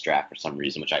Jeudy in this draft for some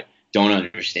reason, which I don't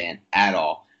understand at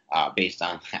all. Based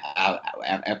on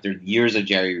after years of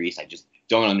Jerry Reese, I just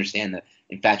don't understand the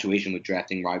infatuation with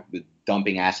with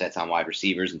dumping assets on wide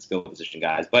receivers and skill position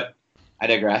guys. But I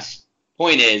digress.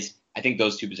 Point is, I think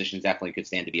those two positions definitely could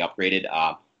stand to be upgraded.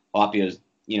 Jalapio's,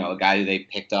 a guy who they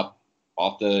picked up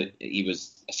he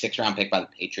was a 6th-round pick by the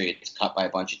Patriots, cut by a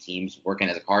bunch of teams, working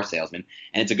as a car salesman.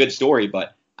 And it's a good story,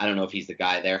 but I don't know if he's the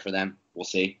guy there for them. We'll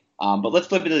see. But let's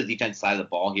flip into the defense side of the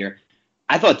ball here.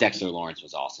 I thought Dexter Lawrence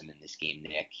was awesome in this game,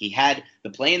 Nick. He had the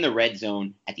play in the red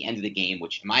zone at the end of the game,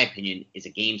 which in my opinion is a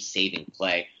game-saving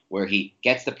play, where he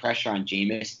gets the pressure on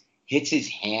Jameis, hits his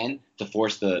hand to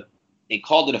force they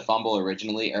called it a fumble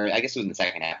originally, or I guess it was in the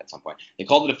second half at some point. They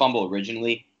called it a fumble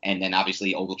originally, and then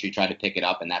obviously Ogletree tried to pick it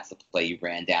up, and that's the play he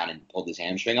ran down and pulled his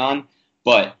hamstring on.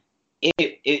 But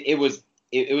it was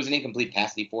an incomplete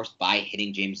pass that he forced by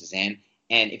hitting Jameis's hand.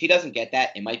 And if he doesn't get that,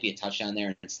 it might be a touchdown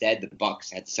there. Instead, the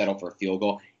Bucs had to settle for a field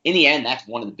goal. In the end, that's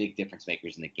one of the big difference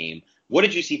makers in the game. What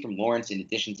did you see from Lawrence in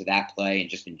addition to that play and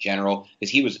just in general?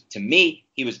 Because to me,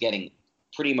 he was getting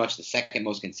pretty much the second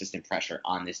most consistent pressure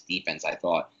on this defense, I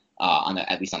thought,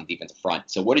 at least on the defensive front.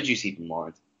 So what did you see from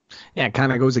Lawrence? Yeah, it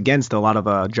kind of goes against a lot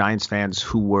of Giants fans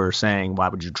who were saying, why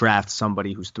would you draft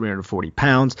somebody who's 340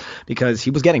 pounds? Because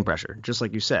he was getting pressure, just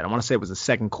like you said. I want to say it was the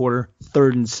second quarter,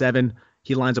 3rd and 7.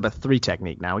 He lines up a 3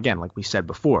 technique. Now, again, like we said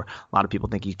before, a lot of people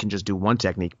think he can just do 1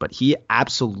 technique, but he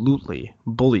absolutely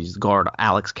bullies guard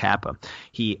Alex Kappa.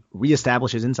 He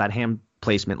reestablishes inside hand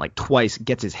placement like twice,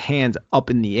 gets his hands up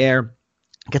in the air,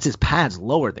 gets his pads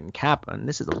lower than Kappa. And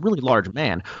this is a really large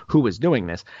man who is doing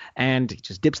this. And he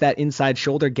just dips that inside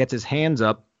shoulder, gets his hands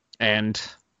up, and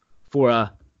for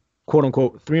a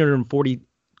quote-unquote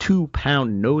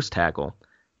 342-pound nose tackle,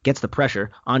 gets the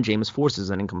pressure on Jameis, forces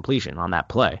an incompletion on that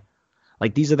play.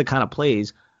 Like, these are the kind of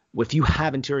plays, if you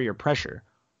have interior pressure,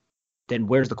 then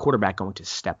where's the quarterback going to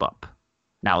step up?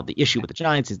 Now, the issue with the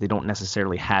Giants is they don't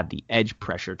necessarily have the edge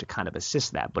pressure to kind of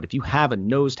assist that. But if you have a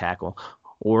nose tackle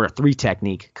or a 3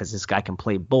 technique, because this guy can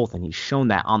play both, and he's shown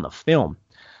that on the film,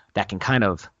 that can kind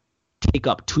of take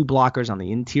up 2 blockers on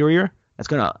the interior, that's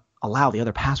going to allow the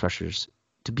other pass rushers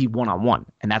to be one-on-one.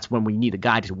 And that's when we need a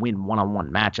guy to win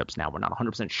one-on-one matchups. Now, we're not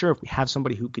 100% sure if we have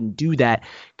somebody who can do that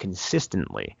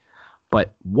consistently.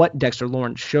 But what Dexter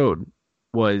Lawrence showed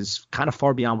was kind of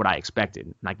far beyond what I expected.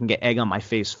 And I can get egg on my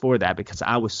face for that because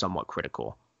I was somewhat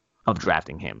critical of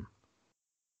drafting him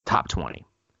top 20.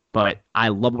 But I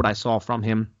love what I saw from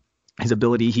him. His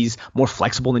ability, he's more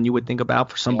flexible than you would think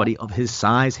about for somebody of his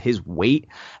size, his weight,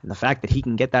 and the fact that he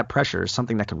can get that pressure is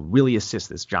something that can really assist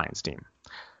this Giants team.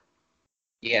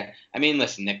 Yeah, I mean,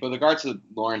 listen, Nick, with regards to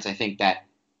Lawrence, I think that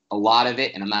a lot of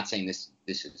it, and I'm not saying this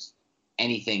is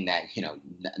anything that,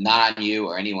 not on you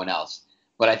or anyone else,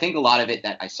 But I think a lot of it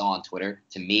that I saw on Twitter,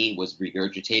 to me, was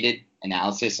regurgitated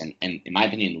analysis and in my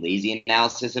opinion, lazy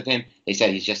analysis of him. They said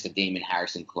he's just a Damon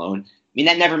Harrison clone. I mean,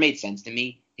 that never made sense to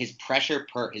me. His pressure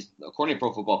according to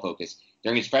Pro Football Focus,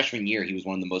 during his freshman year, he was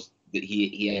one of the most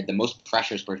he had the most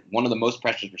pressures one of the most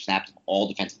pressures per snaps of all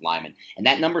defensive linemen, and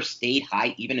that number stayed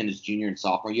high even in his junior and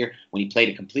sophomore year when he played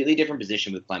a completely different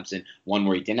position with Clemson, one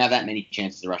where he didn't have that many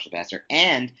chances to rush the passer,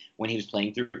 and when he was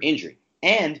playing through injury.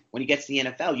 And when he gets to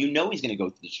the NFL, he's going to go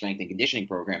through the strength and conditioning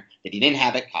program that he didn't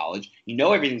have at college.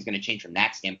 Everything's going to change from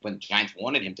that standpoint. The Giants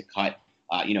wanted him to cut,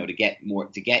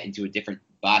 to get into a different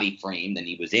body frame than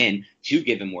he was in to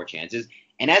give him more chances.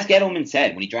 And as Gettleman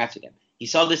said when he drafted him, he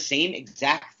saw the same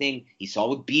exact thing he saw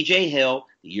with B.J. Hill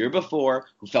the year before,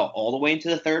 who fell all the way into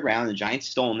the third round. The Giants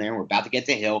stole him there. We're about to get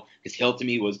to Hill because Hill, to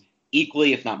me, was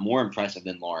equally, if not more impressive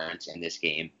than Lawrence in this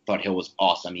game. Thought Hill was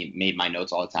awesome. He made my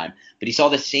notes all the time. But he saw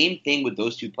the same thing with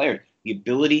those two players, the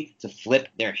ability to flip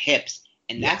their hips.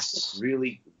 And that's just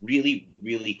really, really,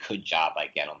 really good job by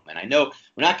Gettleman. I know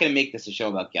we're not going to make this a show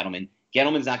about Gettleman.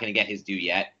 Gettleman's not going to get his due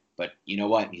yet. But you know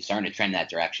what? He's starting to trend that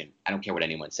direction. I don't care what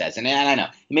anyone says. And I know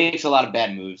he makes a lot of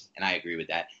bad moves, and I agree with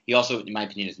that. He also, in my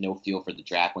opinion, has no feel for the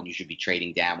draft, when you should be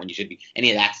trading down, when you should be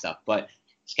any of that stuff. But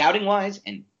scouting-wise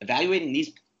and evaluating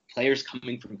these players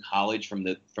coming from college, from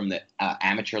the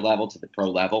amateur level to the pro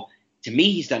level, to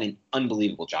me, he's done an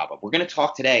unbelievable job of. We're going to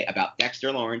talk today about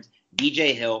Dexter Lawrence,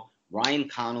 B.J. Hill, Ryan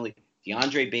Connelly,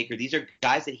 DeAndre Baker. These are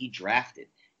guys that he drafted.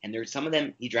 And there's some of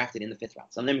them he drafted in the 5th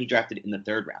round. Some of them he drafted in the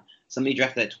 3rd round. Some he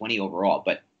drafted at 20 overall.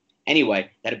 But anyway,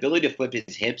 that ability to flip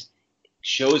his hips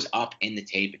shows up in the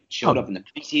tape. It showed up in the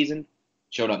preseason.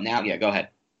 Showed up now. Yeah, go ahead.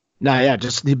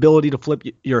 Just the ability to flip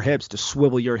your hips, to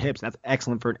swivel your hips. That's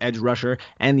excellent for an edge rusher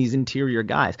and these interior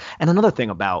guys. And another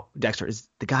thing about Dexter is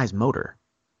the guy's motor.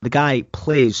 The guy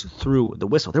plays through the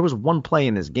whistle. There was one play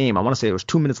in this game, I want to say there was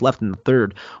 2 minutes left in the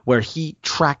 3rd, where he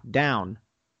tracked down,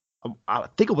 I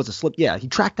think it was a slip. Yeah, he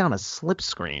tracked down a slip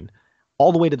screen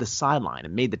all the way to the sideline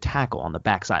and made the tackle on the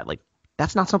backside. Like,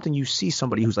 that's not something you see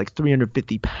somebody who's like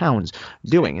 350 pounds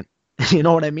doing. You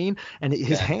know what I mean? And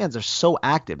his hands are so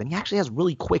active, and he actually has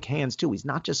really quick hands too. He's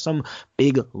not just some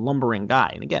big lumbering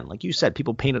guy. And again, like you said,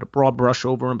 people painted a broad brush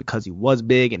over him because he was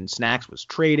big and Snacks was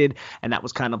traded, and that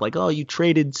was kind of like, oh, you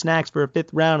traded Snacks for a 5th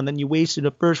round and then you wasted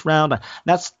a 1st round.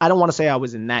 I don't want to say I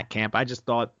was in that camp. I just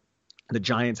thought the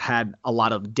Giants had a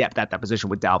lot of depth at that position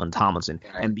with Dalvin Tomlinson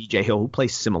and B.J. Hill, who play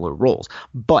similar roles.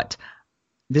 But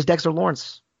this Dexter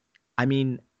Lawrence, I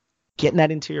mean, getting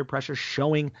that interior pressure,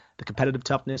 showing the competitive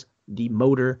toughness, the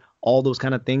motor, all those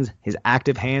kind of things, his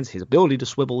active hands, his ability to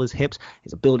swivel his hips,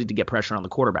 his ability to get pressure on the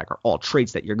quarterback are all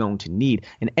traits that you're going to need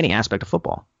in any aspect of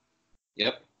football.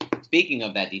 Yep. Speaking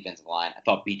of that defensive line, I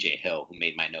thought B.J. Hill, who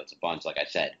made my notes a bunch, like I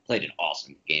said, played an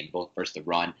awesome game, both versus the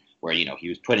run, where, he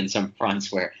was put in some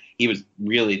fronts where he was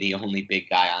really the only big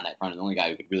guy on that front, the only guy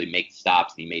who could really make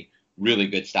stops. And he made really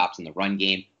good stops in the run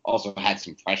game. Also had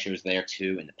some pressures there,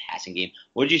 too, in the passing game.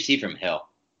 What did you see from Hill?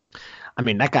 I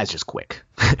mean, that guy's just quick.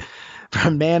 For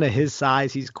a man of his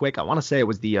size, he's quick. I want to say it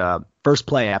was the first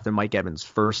play after Mike Evans'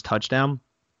 first touchdown.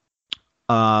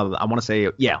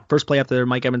 First play after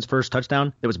Mike Evans' first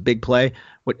touchdown. It was a big play.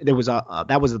 There was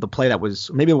that was the play that was,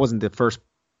 maybe it wasn't the first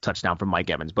touchdown from Mike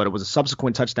Evans, but it was a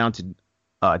subsequent touchdown to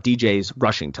DJ's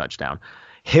rushing touchdown.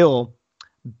 Hill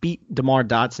beat DeMar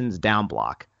Dotson's down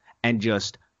block and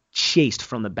just chased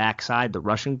from the backside the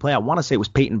rushing play. I want to say it was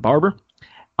Peyton Barber.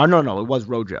 Oh, no, it was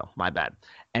Rojo. My bad.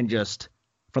 And just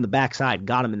from the backside,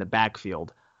 got him in the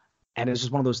backfield. And it's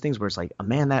just one of those things where it's like a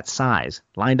man that size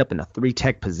lined up in a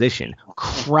 3-tech position,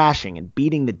 crashing and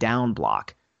beating the down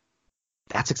block.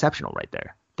 That's exceptional right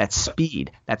there. That's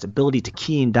speed. That's ability to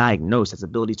key and diagnose. That's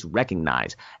ability to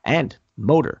recognize. And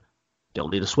motor.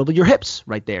 Ability to swivel your hips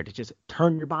right there, to just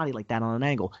turn your body like that on an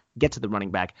angle, get to the running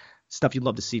back. Stuff you'd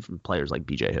love to see from players like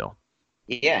B.J. Hill.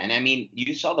 Yeah, and I mean,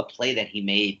 you saw the play that he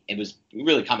made. It was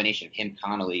really a combination of him,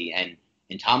 Connelly, and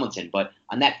Tomlinson. But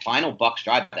on that final Bucs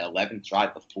drive, that 11th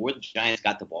drive, before the Giants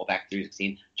got the ball back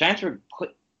 3-16,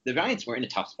 the Giants were in a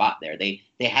tough spot there. They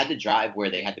had the drive where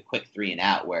they had the quick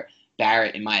 3-and-out, where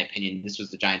Barrett, in my opinion, this was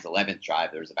the Giants' 11th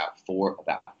drive. There was about four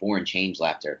and change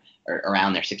left, or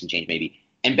around there, 6 and change maybe.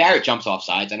 And Barrett jumps off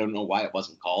sides. I don't know why it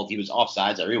wasn't called. He was off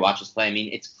sides. I rewatched this play. I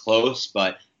mean, it's close,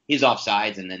 but he's off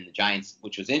sides. And then the Giants,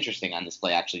 which was interesting on this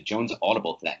play, actually, Jones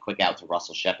audible to that quick out to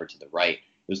Russell Shepard to the right. It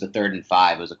was the 3rd and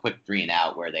 5. It was a quick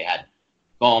 3-and-out where they had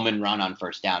Gallman run on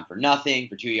first down for nothing,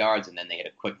 for 2 yards, and then they had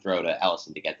a quick throw to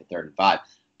Ellison to get the 3rd and 5.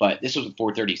 But this was with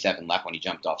 4:37 left when he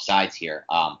jumped off sides here.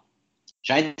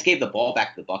 Giants gave the ball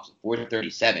back to the Bucs with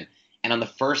 4:37. And on the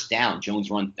first down,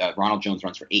 Ronald Jones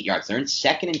runs for 8 yards. They're in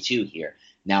 2nd and 2 here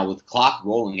now with the clock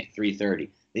rolling at 3:30.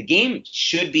 The game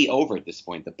should be over at this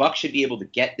point. The Bucs should be able to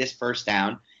get this first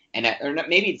down,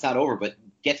 maybe it's not over, but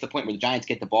get to the point where the Giants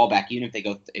get the ball back, even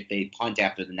if they punt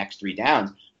after the next 3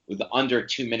 downs with under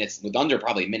 2 minutes, with under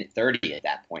probably 1:30 at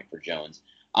that point for Jones.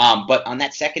 But on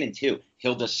that 2nd and 2,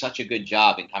 Hill does such a good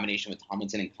job in combination with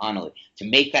Tomlinson and Connelly to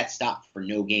make that stop for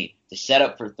no gain, to set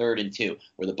up for 3rd and 2,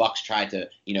 where the Bucs tried to,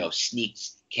 sneak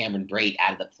Cameron Brate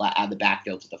out of the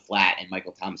backfield to the flat, and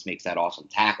Michael Thomas makes that awesome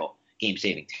tackle,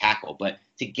 game-saving tackle. But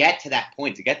to get to that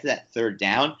point, to get to that 3rd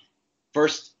down,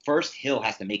 first Hill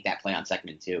has to make that play on 2nd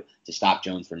and 2 to stop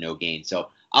Jones for no gain. So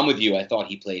I'm with you. I thought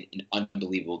he played an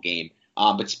unbelievable game.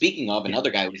 But speaking of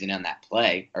another guy who was in on that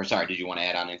play, or sorry, did you want to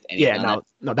add on anything? Yeah,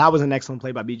 no, that was an excellent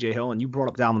play by B.J. Hill, and you brought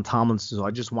up Dalvin Tomlinson, so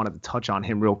I just wanted to touch on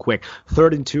him real quick.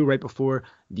 3rd and 2, right before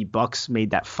the Bucs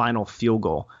made that final field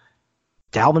goal.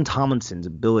 Dalvin Tomlinson's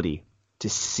ability to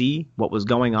see what was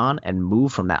going on and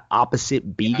move from that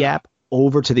opposite B gap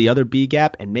over to the other B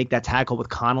gap and make that tackle with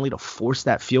Connelly to force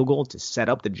that field goal to set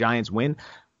up the Giants win.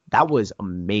 That was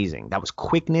amazing. That was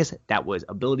quickness. That was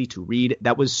ability to read.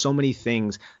 That was so many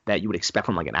things that you would expect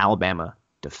from like an Alabama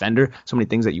defender. So many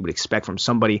things that you would expect from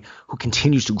somebody who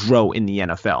continues to grow in the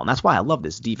NFL. And that's why I love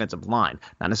this defensive line.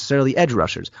 Not necessarily edge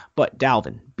rushers, but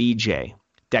Dalvin, BJ,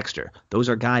 Dexter. Those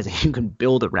are guys that you can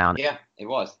build around. Yeah, it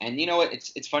was. And you know what?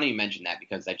 It's funny you mentioned that,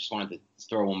 because I just wanted to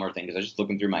throw one more thing, because I was just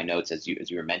looking through my notes as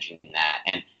you were mentioning that.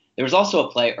 And there was also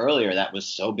a play earlier that was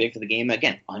so big for the game.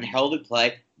 Again, unheralded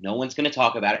play. No one's going to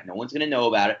talk about it. No one's going to know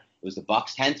about it. It was the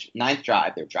Bucs' 9th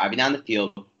drive. They're driving down the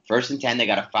field. 1st and 10, they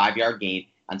got a 5-yard gain.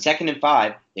 On 2nd and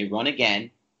 5, they run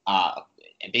again.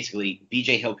 And basically,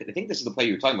 B.J. Hill, I think this is the play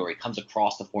you were talking about, where he comes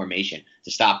across the formation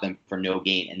to stop them for no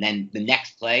gain. And then the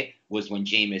next play was when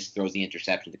Jameis throws the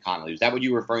interception to Connelly. Was that what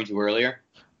you were referring to earlier?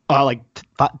 Like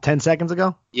 10 seconds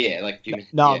ago? Yeah,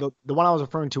 The one I was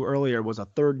referring to earlier was a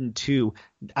 3rd and 2.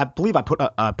 I believe I put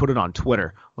it on Twitter.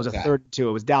 It was a 3rd and 2.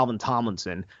 It was Dalvin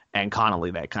Tomlinson and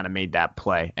Connelly that kind of made that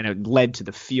play, and it led to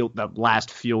the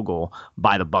last field goal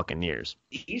by the Buccaneers.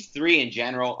 These 3 in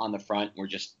general on the front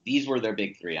these were their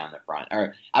big 3 on the front.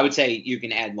 Or I would say you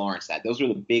can add Lawrence that. Those were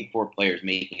the big 4 players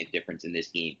making a difference in this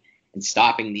game and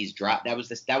stopping these drives. That was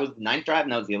the 9th drive,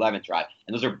 and that was the 11th drive.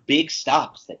 And those are big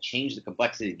stops that change the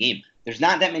complexity of the game. There's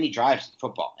not that many drives in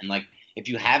football. And if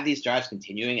you have these drives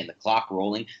continuing and the clock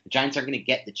rolling, the Giants aren't going to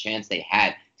get the chance they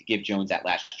had to give Jones that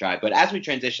last drive. But as we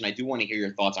transition, I do want to hear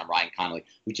your thoughts on Ryan Connelly,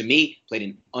 who to me played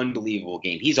an unbelievable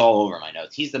game. He's all over my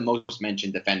notes. He's the most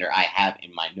mentioned defender I have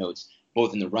in my notes,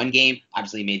 both in the run game,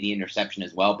 obviously made the interception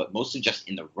as well, but mostly just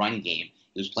in the run game.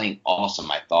 He was playing awesome,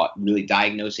 I thought, really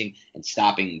diagnosing and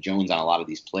stopping Jones on a lot of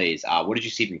these plays. What did you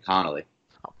see from Connelly?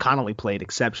 Connelly played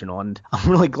exceptional, and I'm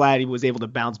really glad he was able to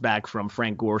bounce back from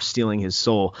Frank Gore stealing his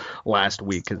soul last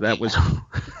week, because that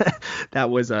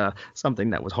was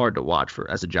something that was hard to watch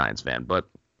as a Giants fan. But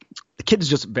the kid is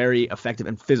just very effective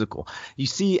and physical. You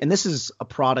see, and this is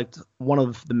one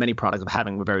of the many products of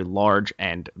having a very large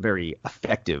and very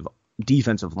effective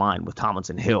defensive line with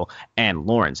Tomlinson, Hill, and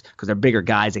Lawrence, because they're bigger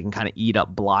guys. They can kind of eat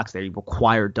up blocks. They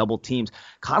require double teams.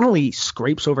 Connelly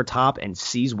scrapes over top and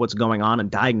sees what's going on and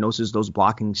diagnoses those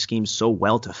blocking schemes so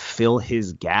well to fill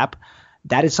his gap.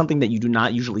 That is something that you do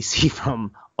not usually see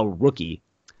from a rookie,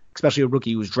 especially a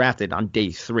rookie who was drafted on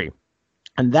day 3.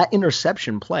 And that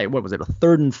interception play, what was it, a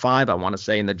 3rd and 5, I want to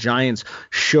say, and the Giants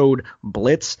showed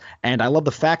blitz. And I love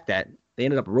the fact that they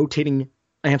ended up rotating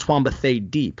Antoine Bethea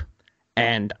deep.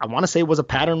 And I want to say it was a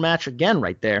pattern match again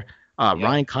right there.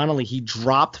 Ryan Connelly, he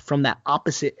dropped from that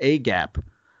opposite A gap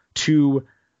to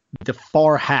the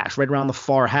far hash, right around the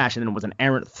far hash, and then it was an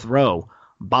errant throw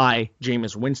by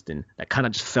Jameis Winston that kind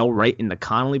of just fell right into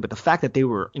Connelly. But the fact that they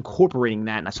were incorporating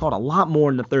that, and I saw it a lot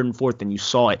more in the 3rd and 4th than you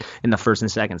saw it in the 1st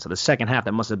and 2nd. So the second half,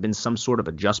 that must have been some sort of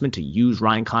adjustment to use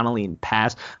Ryan Connelly in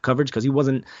pass coverage, because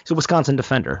he's a Wisconsin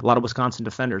defender. A lot of Wisconsin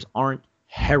defenders aren't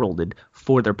heralded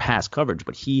for their pass coverage,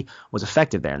 but he was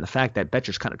effective there. And the fact that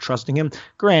Betcher's kind of trusting him,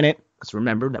 granted, let's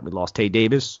remember that we lost Tay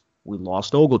Davis, we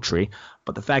lost Ogletree,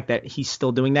 but the fact that he's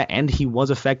still doing that and he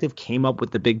was effective, came up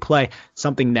with the big play,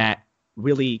 something that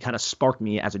really kind of sparked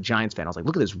me as a Giants fan. I was like,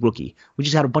 look at this rookie. We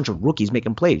just had a bunch of rookies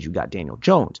making plays. You got Daniel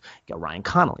Jones, you got Ryan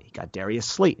Connelly, you got Darius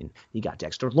Slayton, you got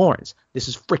Dexter Lawrence. This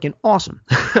is freaking awesome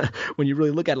when you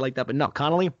really look at it like that. But no,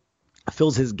 Connelly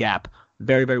fills his gap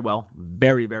very, very well,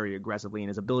 very, very aggressively, and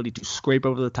his ability to scrape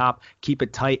over the top, keep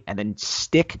it tight, and then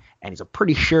stick, and he's a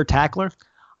pretty sure tackler.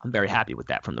 I'm very happy with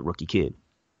that from the rookie kid.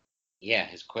 Yeah,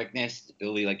 his quickness, his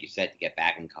ability, like you said, to get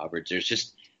back in coverage.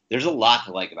 There's a lot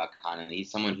to like about Connelly.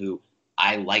 He's someone who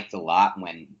I liked a lot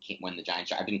when the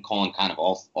Giants. I've been calling kind of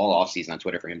all offseason on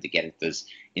Twitter for him to get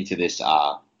into this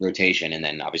rotation, and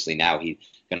then obviously now he's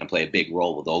going to play a big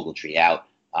role with Ogletree out.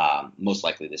 Most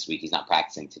likely this week. He's not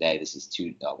practicing today. This is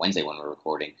Wednesday when we're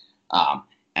recording, and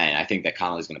I think that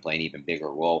Connelly is going to play an even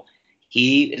bigger role.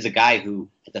 He is a guy who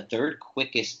had the third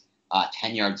quickest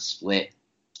 10-yard split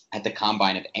at the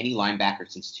combine of any linebacker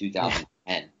since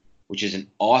 2010, which is an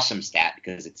awesome stat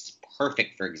because it's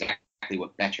perfect for exactly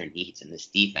what Betcher needs in this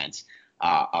defense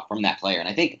from that player. And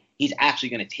I think he's actually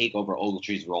going to take over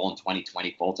Ogletree's role in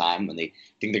 2020 full time when they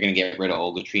think they're going to get rid of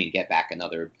Ogletree and get back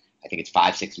another, I think it's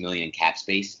 $5-6 million in cap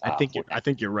space. I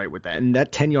think you're right with that. And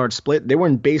that 10-yard split, they were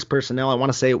in base personnel. I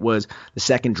want to say it was the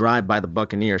second drive by the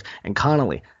Buccaneers. And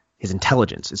Connelly, his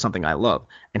intelligence is something I love.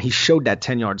 And he showed that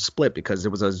 10-yard split because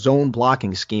there was a zone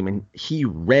blocking scheme, and he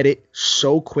read it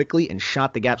so quickly and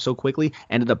shot the gap so quickly,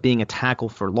 ended up being a tackle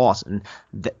for loss. And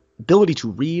the ability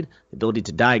to read, the ability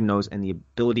to diagnose, and the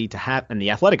ability to have, and the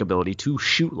athletic ability to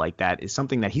shoot like that is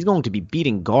something that he's going to be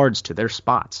beating guards to their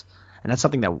spots. And that's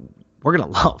something that we're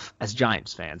going to love as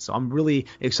Giants fans. So I'm really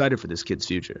excited for this kid's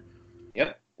future.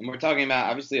 Yep. And we're talking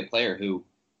about obviously a player who,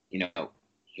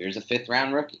 here's a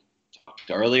 5th-round rookie.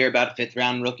 Talked earlier about a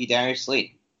 5th-round rookie, Darius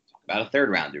Slade. Talked about a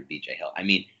 3rd-rounder, B.J. Hill. I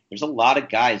mean, there's a lot of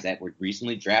guys that were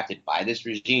recently drafted by this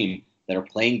regime that are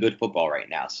playing good football right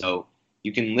now. So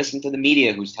you can listen to the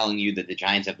media who's telling you that the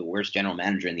Giants have the worst general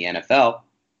manager in the NFL.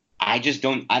 I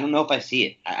don't know if I see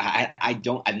it.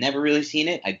 I've never really seen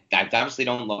it. I obviously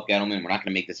don't love Gettleman. We're not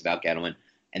going to make this about Gettleman.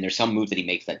 And there's some moves that he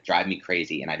makes that drive me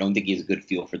crazy. And I don't think he has a good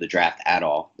feel for the draft at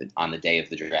all on the day of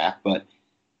the draft. But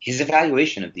his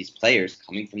evaluation of these players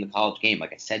coming from the college game,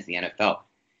 like I said, is the NFL.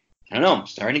 I don't know. I'm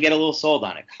starting to get a little sold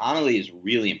on it. Connelly has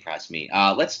really impressed me.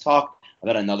 Let's talk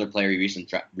about another player he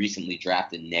recently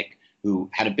drafted, Nick, who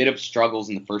had a bit of struggles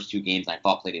in the first 2 games and I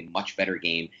thought played a much better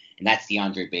game, and that's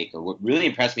DeAndre Baker. What really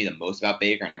impressed me the most about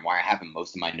Baker and why I have him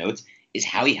most in my notes is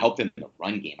how he helped him in the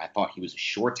run game. I thought he was a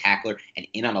sure tackler and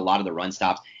in on a lot of the run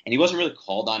stops, and he wasn't really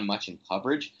called on much in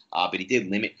coverage, but he did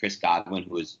limit Chris Godwin,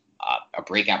 who was a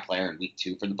breakout player in week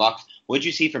 2 for the Bucs. What did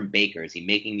you see from Baker? Is he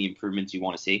making the improvements you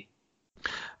want to see?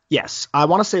 Yes, I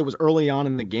want to say it was early on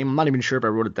in the game. I'm not even sure if I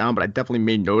wrote it down, but I definitely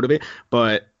made note of it.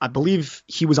 But I believe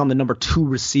he was on the number 2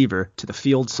 receiver to the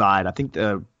field side. I think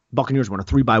the Buccaneers were in a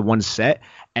 3-by-1 set,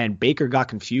 and Baker got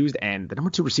confused, and the number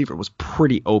 2 receiver was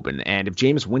pretty open. And if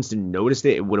Jameis Winston noticed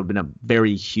it, it would have been a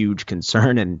very huge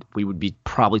concern, and we would be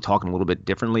probably talking a little bit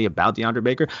differently about DeAndre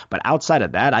Baker. But outside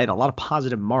of that, I had a lot of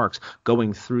positive marks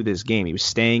going through this game. He was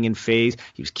staying in phase.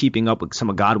 He was keeping up with some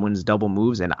of Godwin's double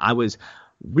moves, and I was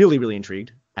really, really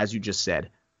intrigued. As you just said,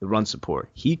 the run support.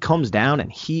 He comes down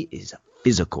and he is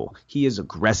physical. He is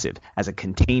aggressive as a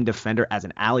contained defender, as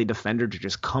an alley defender, to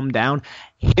just come down,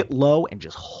 hit low, and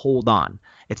just hold on.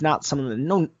 It's not something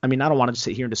that I don't want to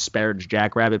sit here and disparage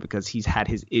Jackrabbit because he's had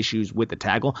his issues with the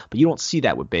tackle, but you don't see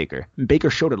that with Baker. And Baker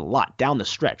showed it a lot down the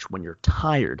stretch when you're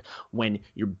tired, when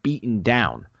you're beaten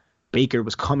down. Baker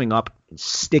was coming up and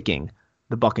sticking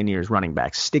the Buccaneers running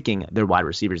backs, sticking their wide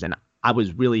receivers, and I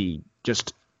was really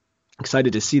just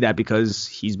excited to see that because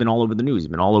he's been all over the news. He's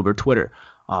been all over Twitter.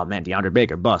 Oh, man, DeAndre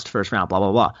Baker, bust, 1st round, blah,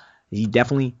 blah, blah. He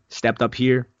definitely stepped up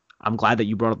here. I'm glad that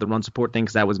you brought up the run support thing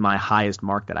because that was my highest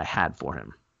mark that I had for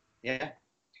him. Yeah.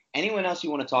 Anyone else you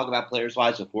want to talk about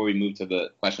players-wise before we move to the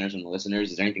questioners and the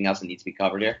listeners? Is there anything else that needs to be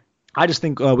covered here? I just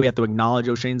think we have to acknowledge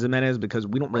O'Shane Ximenez because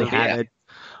we don't really we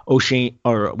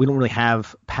don't really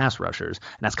have pass rushers,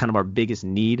 and that's kind of our biggest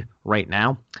need right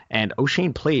now. And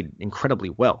O'Shane played incredibly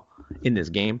well in this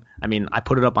game. I mean, I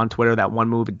put it up on Twitter, that one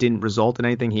move, it didn't result in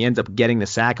anything. He ends up getting the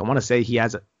sack. I want to say he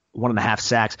has 1.5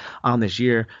 sacks on this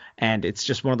year, and it's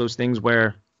just one of those things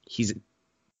where he's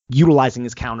utilizing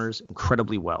his counters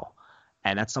incredibly well.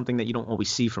 And that's something that you don't always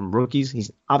see from rookies.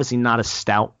 He's obviously not as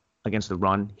stout against the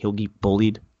run. He'll get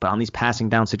bullied. But on these passing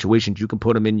down situations, you can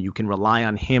put him in. You can rely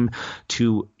on him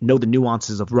to know the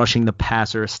nuances of rushing the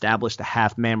passer, establish the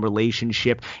half-man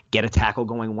relationship, get a tackle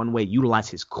going one way, utilize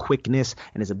his quickness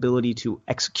and his ability to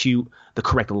execute the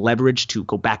correct leverage to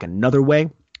go back another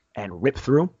way and rip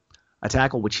through a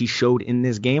tackle, which he showed in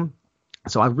this game.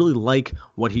 So I really like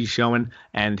what he's showing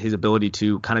and his ability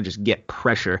to kind of just get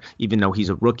pressure, even though he's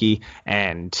a rookie.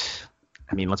 And,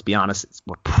 I mean, let's be honest,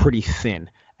 we're pretty thin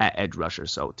at edge rusher.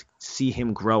 So to see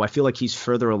him grow, I feel like he's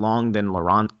further along than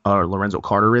Lorenzo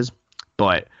Carter is.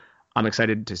 But I'm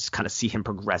excited to kind of see him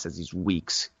progress as these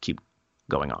weeks keep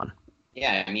going on.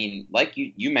 Yeah, I mean, like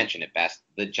you mentioned it best.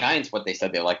 The Giants, what they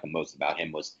said they liked the most about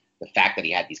him was the fact that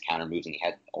he had these counter moves and he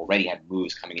had already had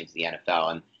moves coming into the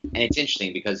NFL. And it's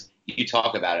interesting because you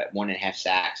talk about it, 1.5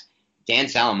 sacks. Dan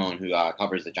Salamone, who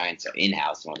covers the Giants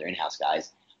in-house, one of their in-house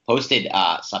guys, posted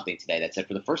something today that said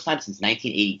for the first time since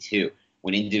 1982,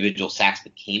 when individual sacks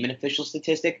became an official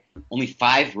statistic, only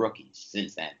 5 rookies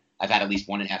since then have had at least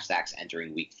 1.5 sacks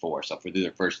entering week 4. So for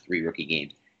their first 3 rookie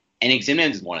games. And Nick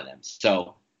Simmons is one of them.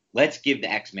 So let's give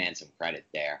the X-Man some credit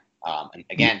there. And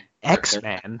again,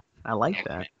 X-Man. I like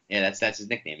X-Man. that. Yeah, that's his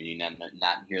nickname. Did you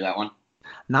not hear that one?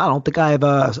 No, I don't think I've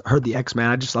heard the X-Man.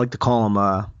 I just like to call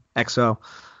him XO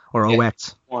or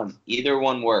OX. Either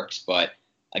one works. But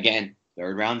again,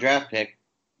 3rd round draft pick,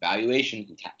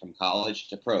 valuation from college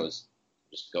to pros.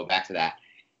 Just go back to that.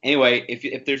 Anyway,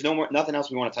 if there's nothing else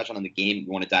we want to touch on in the game,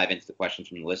 we want to dive into the questions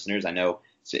from the listeners. I know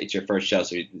it's your first show,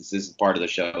 so this is part of the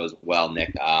show as well,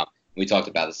 Nick. We talked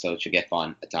about this, so it should get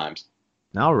fun at times.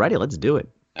 Alrighty, let's do it.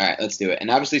 All right, let's do it.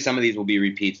 And obviously some of these will be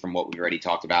repeats from what we've already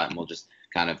talked about, and we'll just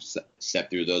kind of step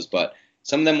through those. But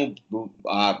some of them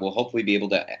will hopefully be able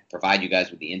to provide you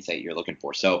guys with the insight you're looking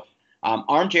for. So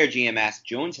Armchair GM asks,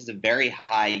 Jones has had a very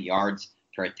high yards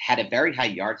per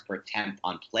attempt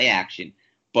on play action,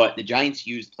 but the Giants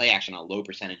used play action on a low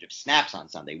percentage of snaps on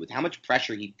Sunday. With how much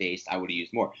pressure he faced, I would have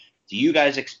used more. Do you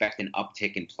guys expect an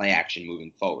uptick in play action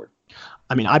moving forward?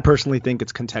 I mean, I personally think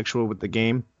it's contextual with the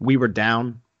game. We were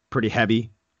down pretty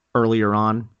heavy earlier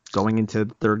on going into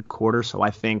the 3rd quarter. So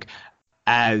I think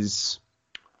if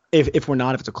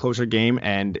it's a closer game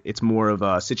and it's more of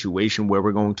a situation where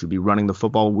we're going to be running the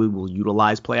football, we will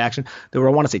utilize play action. There were,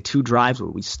 I want to say, 2 or 3 drives where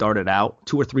we started out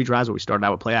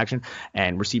with play action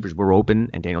and receivers were open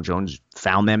and Daniel Jones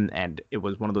found them. And it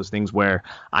was one of those things where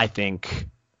I think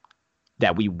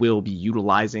that we will be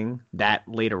utilizing that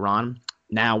later on.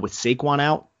 Now with Saquon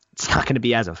out, it's not going to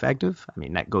be as effective. I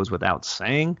mean, that goes without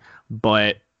saying,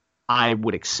 but I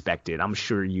would expect it. I'm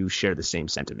sure you share the same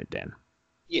sentiment, Dan.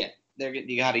 Yeah,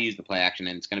 you got to use the play action,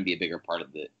 and it's going to be a bigger part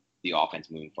of the offense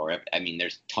moving forward. I mean,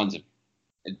 there's tons of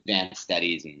advanced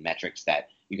studies and metrics that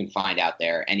you can find out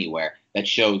there anywhere that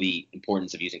show the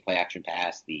importance of using play action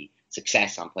pass, the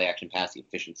success on play action pass, the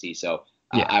efficiency. So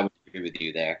yeah. I would agree with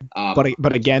you there.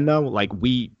 But again, though, like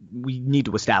we need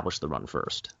to establish the run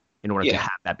first in order to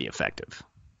have that be effective.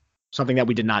 Something that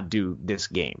we did not do this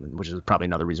game, which is probably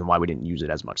another reason why we didn't use it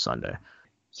as much Sunday.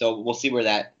 So we'll see where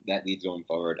that leads going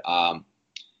forward.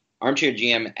 Armchair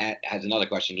GM has another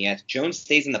question. He asks, Jones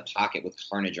stays in the pocket with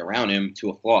carnage around him to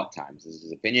a fault at times. This is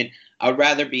his opinion. I would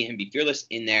rather him be fearless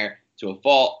in there to a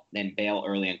fault than bail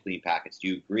early on clean packets. Do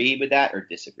you agree with that or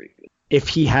disagree with it? If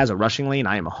he has a rushing lane,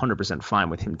 I am 100% fine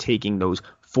with him taking those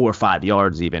 4 or 5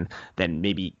 yards even, than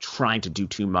maybe trying to do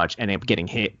too much and end up getting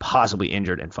hit, possibly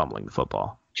injured, and fumbling the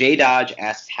football. Jay Dodge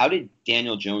asks, how did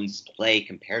Daniel Jones play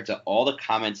compared to all the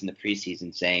comments in the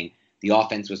preseason saying the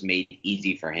offense was made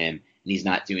easy for him and he's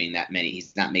not making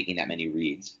that many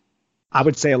reads? I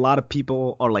would say a lot of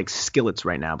people are like skillets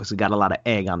right now because they got a lot of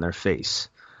egg on their face.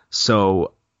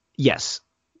 So, yes,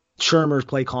 Shermer's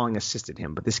play calling assisted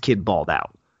him, but this kid balled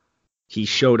out. He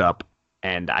showed up,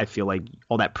 and I feel like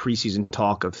all that preseason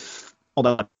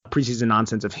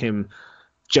nonsense of him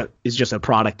is just a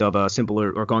product of a simpler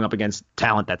or going up against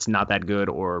talent that's not that good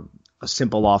or a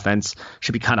simple offense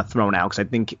should be kind of thrown out. Because I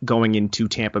think going into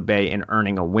Tampa Bay and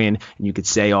earning a win, and you could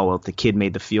say, oh, well, if the kid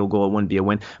made the field goal, it wouldn't be a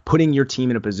win. Putting your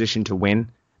team in a position to win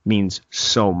means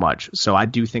so much. So I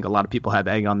do think a lot of people have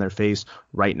egg on their face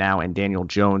right now, and Daniel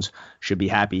Jones should be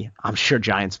happy. I'm sure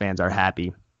Giants fans are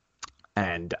happy,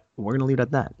 and we're going to leave it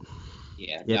at that.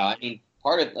 Yeah. No, I mean,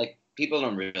 part of, like, people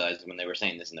don't realize when they were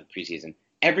saying this in the preseason,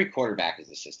 every quarterback is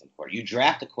a system quarterback. You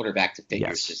draft a quarterback to fit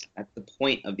your system. That's the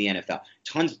point of the NFL.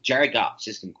 Jared Goff,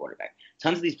 system quarterback.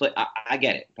 Tons of these plays. I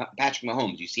get it. Patrick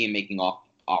Mahomes, you see him making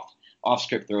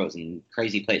off-script throws and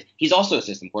crazy plays. He's also a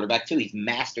system quarterback too. He's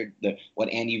mastered what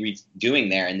Andy Reid's doing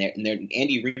there, and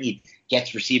Andy Reid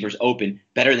gets receivers open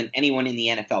better than anyone in the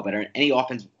NFL, better than any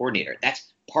offensive coordinator.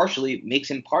 That's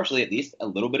makes him partially at least a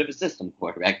little bit of a system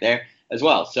quarterback there as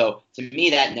well. So to me,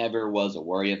 that never was a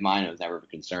worry of mine. It was never a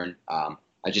concern.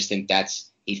 I just think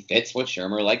he fits what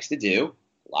Shermer likes to do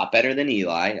a lot better than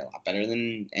Eli, a lot better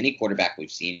than any quarterback we've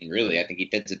seen, really. I think he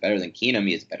fits it better than Keenum.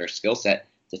 He has a better skill set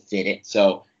to fit it.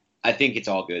 So I think it's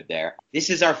all good there. This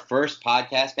is our first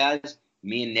podcast, guys.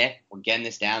 Me and Nick, we're getting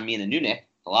this down. Me and the new Nick,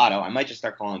 Filato. I might just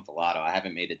start calling him Filato. I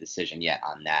haven't made a decision yet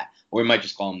on that. Or we might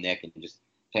just call him Nick and just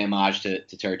pay homage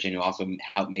to Turchin, who also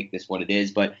helped make this what it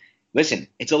is. But listen,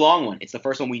 it's a long one. It's the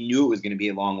first one. We knew it was going to be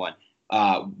a long one.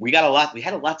 We had a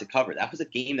lot to cover. That was a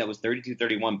game that was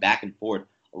 32-31 back and forth.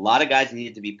 A lot of guys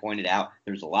needed to be pointed out.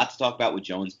 There's a lot to talk about with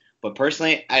Jones. But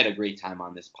personally, I had a great time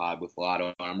on this pod with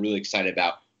Filato, and I'm really excited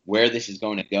about where this is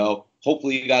going to go.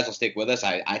 Hopefully you guys will stick with us.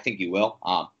 I think you will.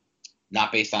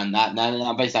 Not based on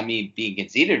me being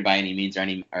conceited by any means or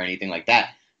anything like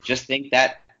that. Just think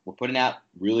that We're putting out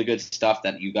really good stuff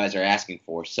that you guys are asking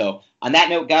for. So on that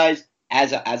note, guys,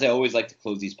 as I always like to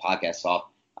close these podcasts off,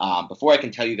 before I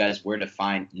can tell you guys where to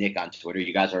find Nick on Twitter,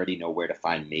 you guys already know where to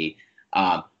find me.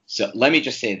 So let me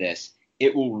just say this.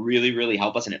 It will really, really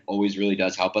help us, and it always really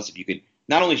does help us if you could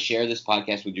not only share this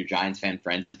podcast with your Giants fan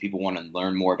friends, people want to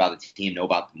learn more about the team, know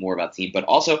more about the team, but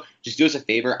also just do us a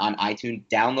favor on iTunes,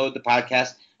 download the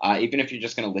podcast. Even if you're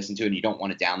just going to listen to it and you don't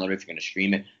want to download it, if you're going to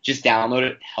stream it, just download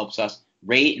it. It helps us.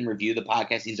 Rate and review the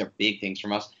podcast. These are big things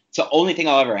from us. It's the only thing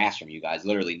I'll ever ask from you guys,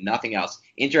 literally nothing else.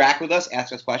 Interact with us,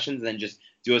 ask us questions, and then just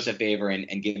do us a favor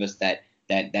and give us that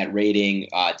rating,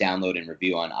 download, and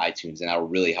review on iTunes, and that will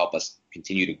really help us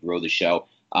continue to grow the show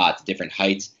to different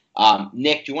heights.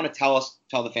 Nick, do you want to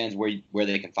tell the fans where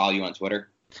they can follow you on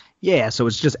Twitter? Yeah, so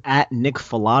it's just at Nick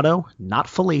Falato, not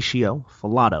Fellatio,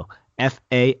 Falato,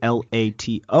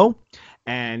 Falato.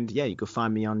 And yeah, you can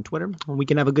find me on Twitter, and we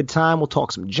can have a good time. We'll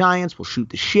talk some Giants. We'll shoot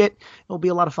the shit. It'll be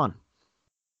a lot of fun.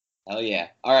 Hell yeah.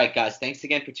 All right, guys. Thanks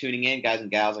again for tuning in, guys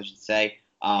and gals, I should say.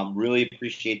 Really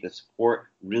appreciate the support.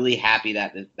 Really happy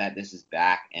that this is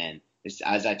back. And this,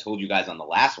 as I told you guys on the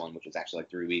last one, which was actually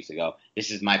like 3 weeks ago, this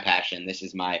is my passion. This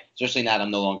is especially now that I'm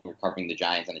no longer covering the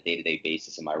Giants on a day-to-day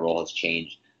basis and my role has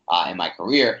changed in my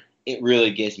career. It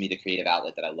really gives me the creative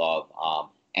outlet that I love.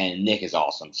 And Nick is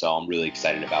awesome, so I'm really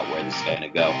excited about where this is going to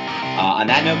go. On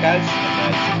that note, guys,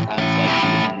 sometimes like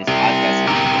in this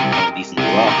podcast, decently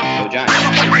well. Go Giants.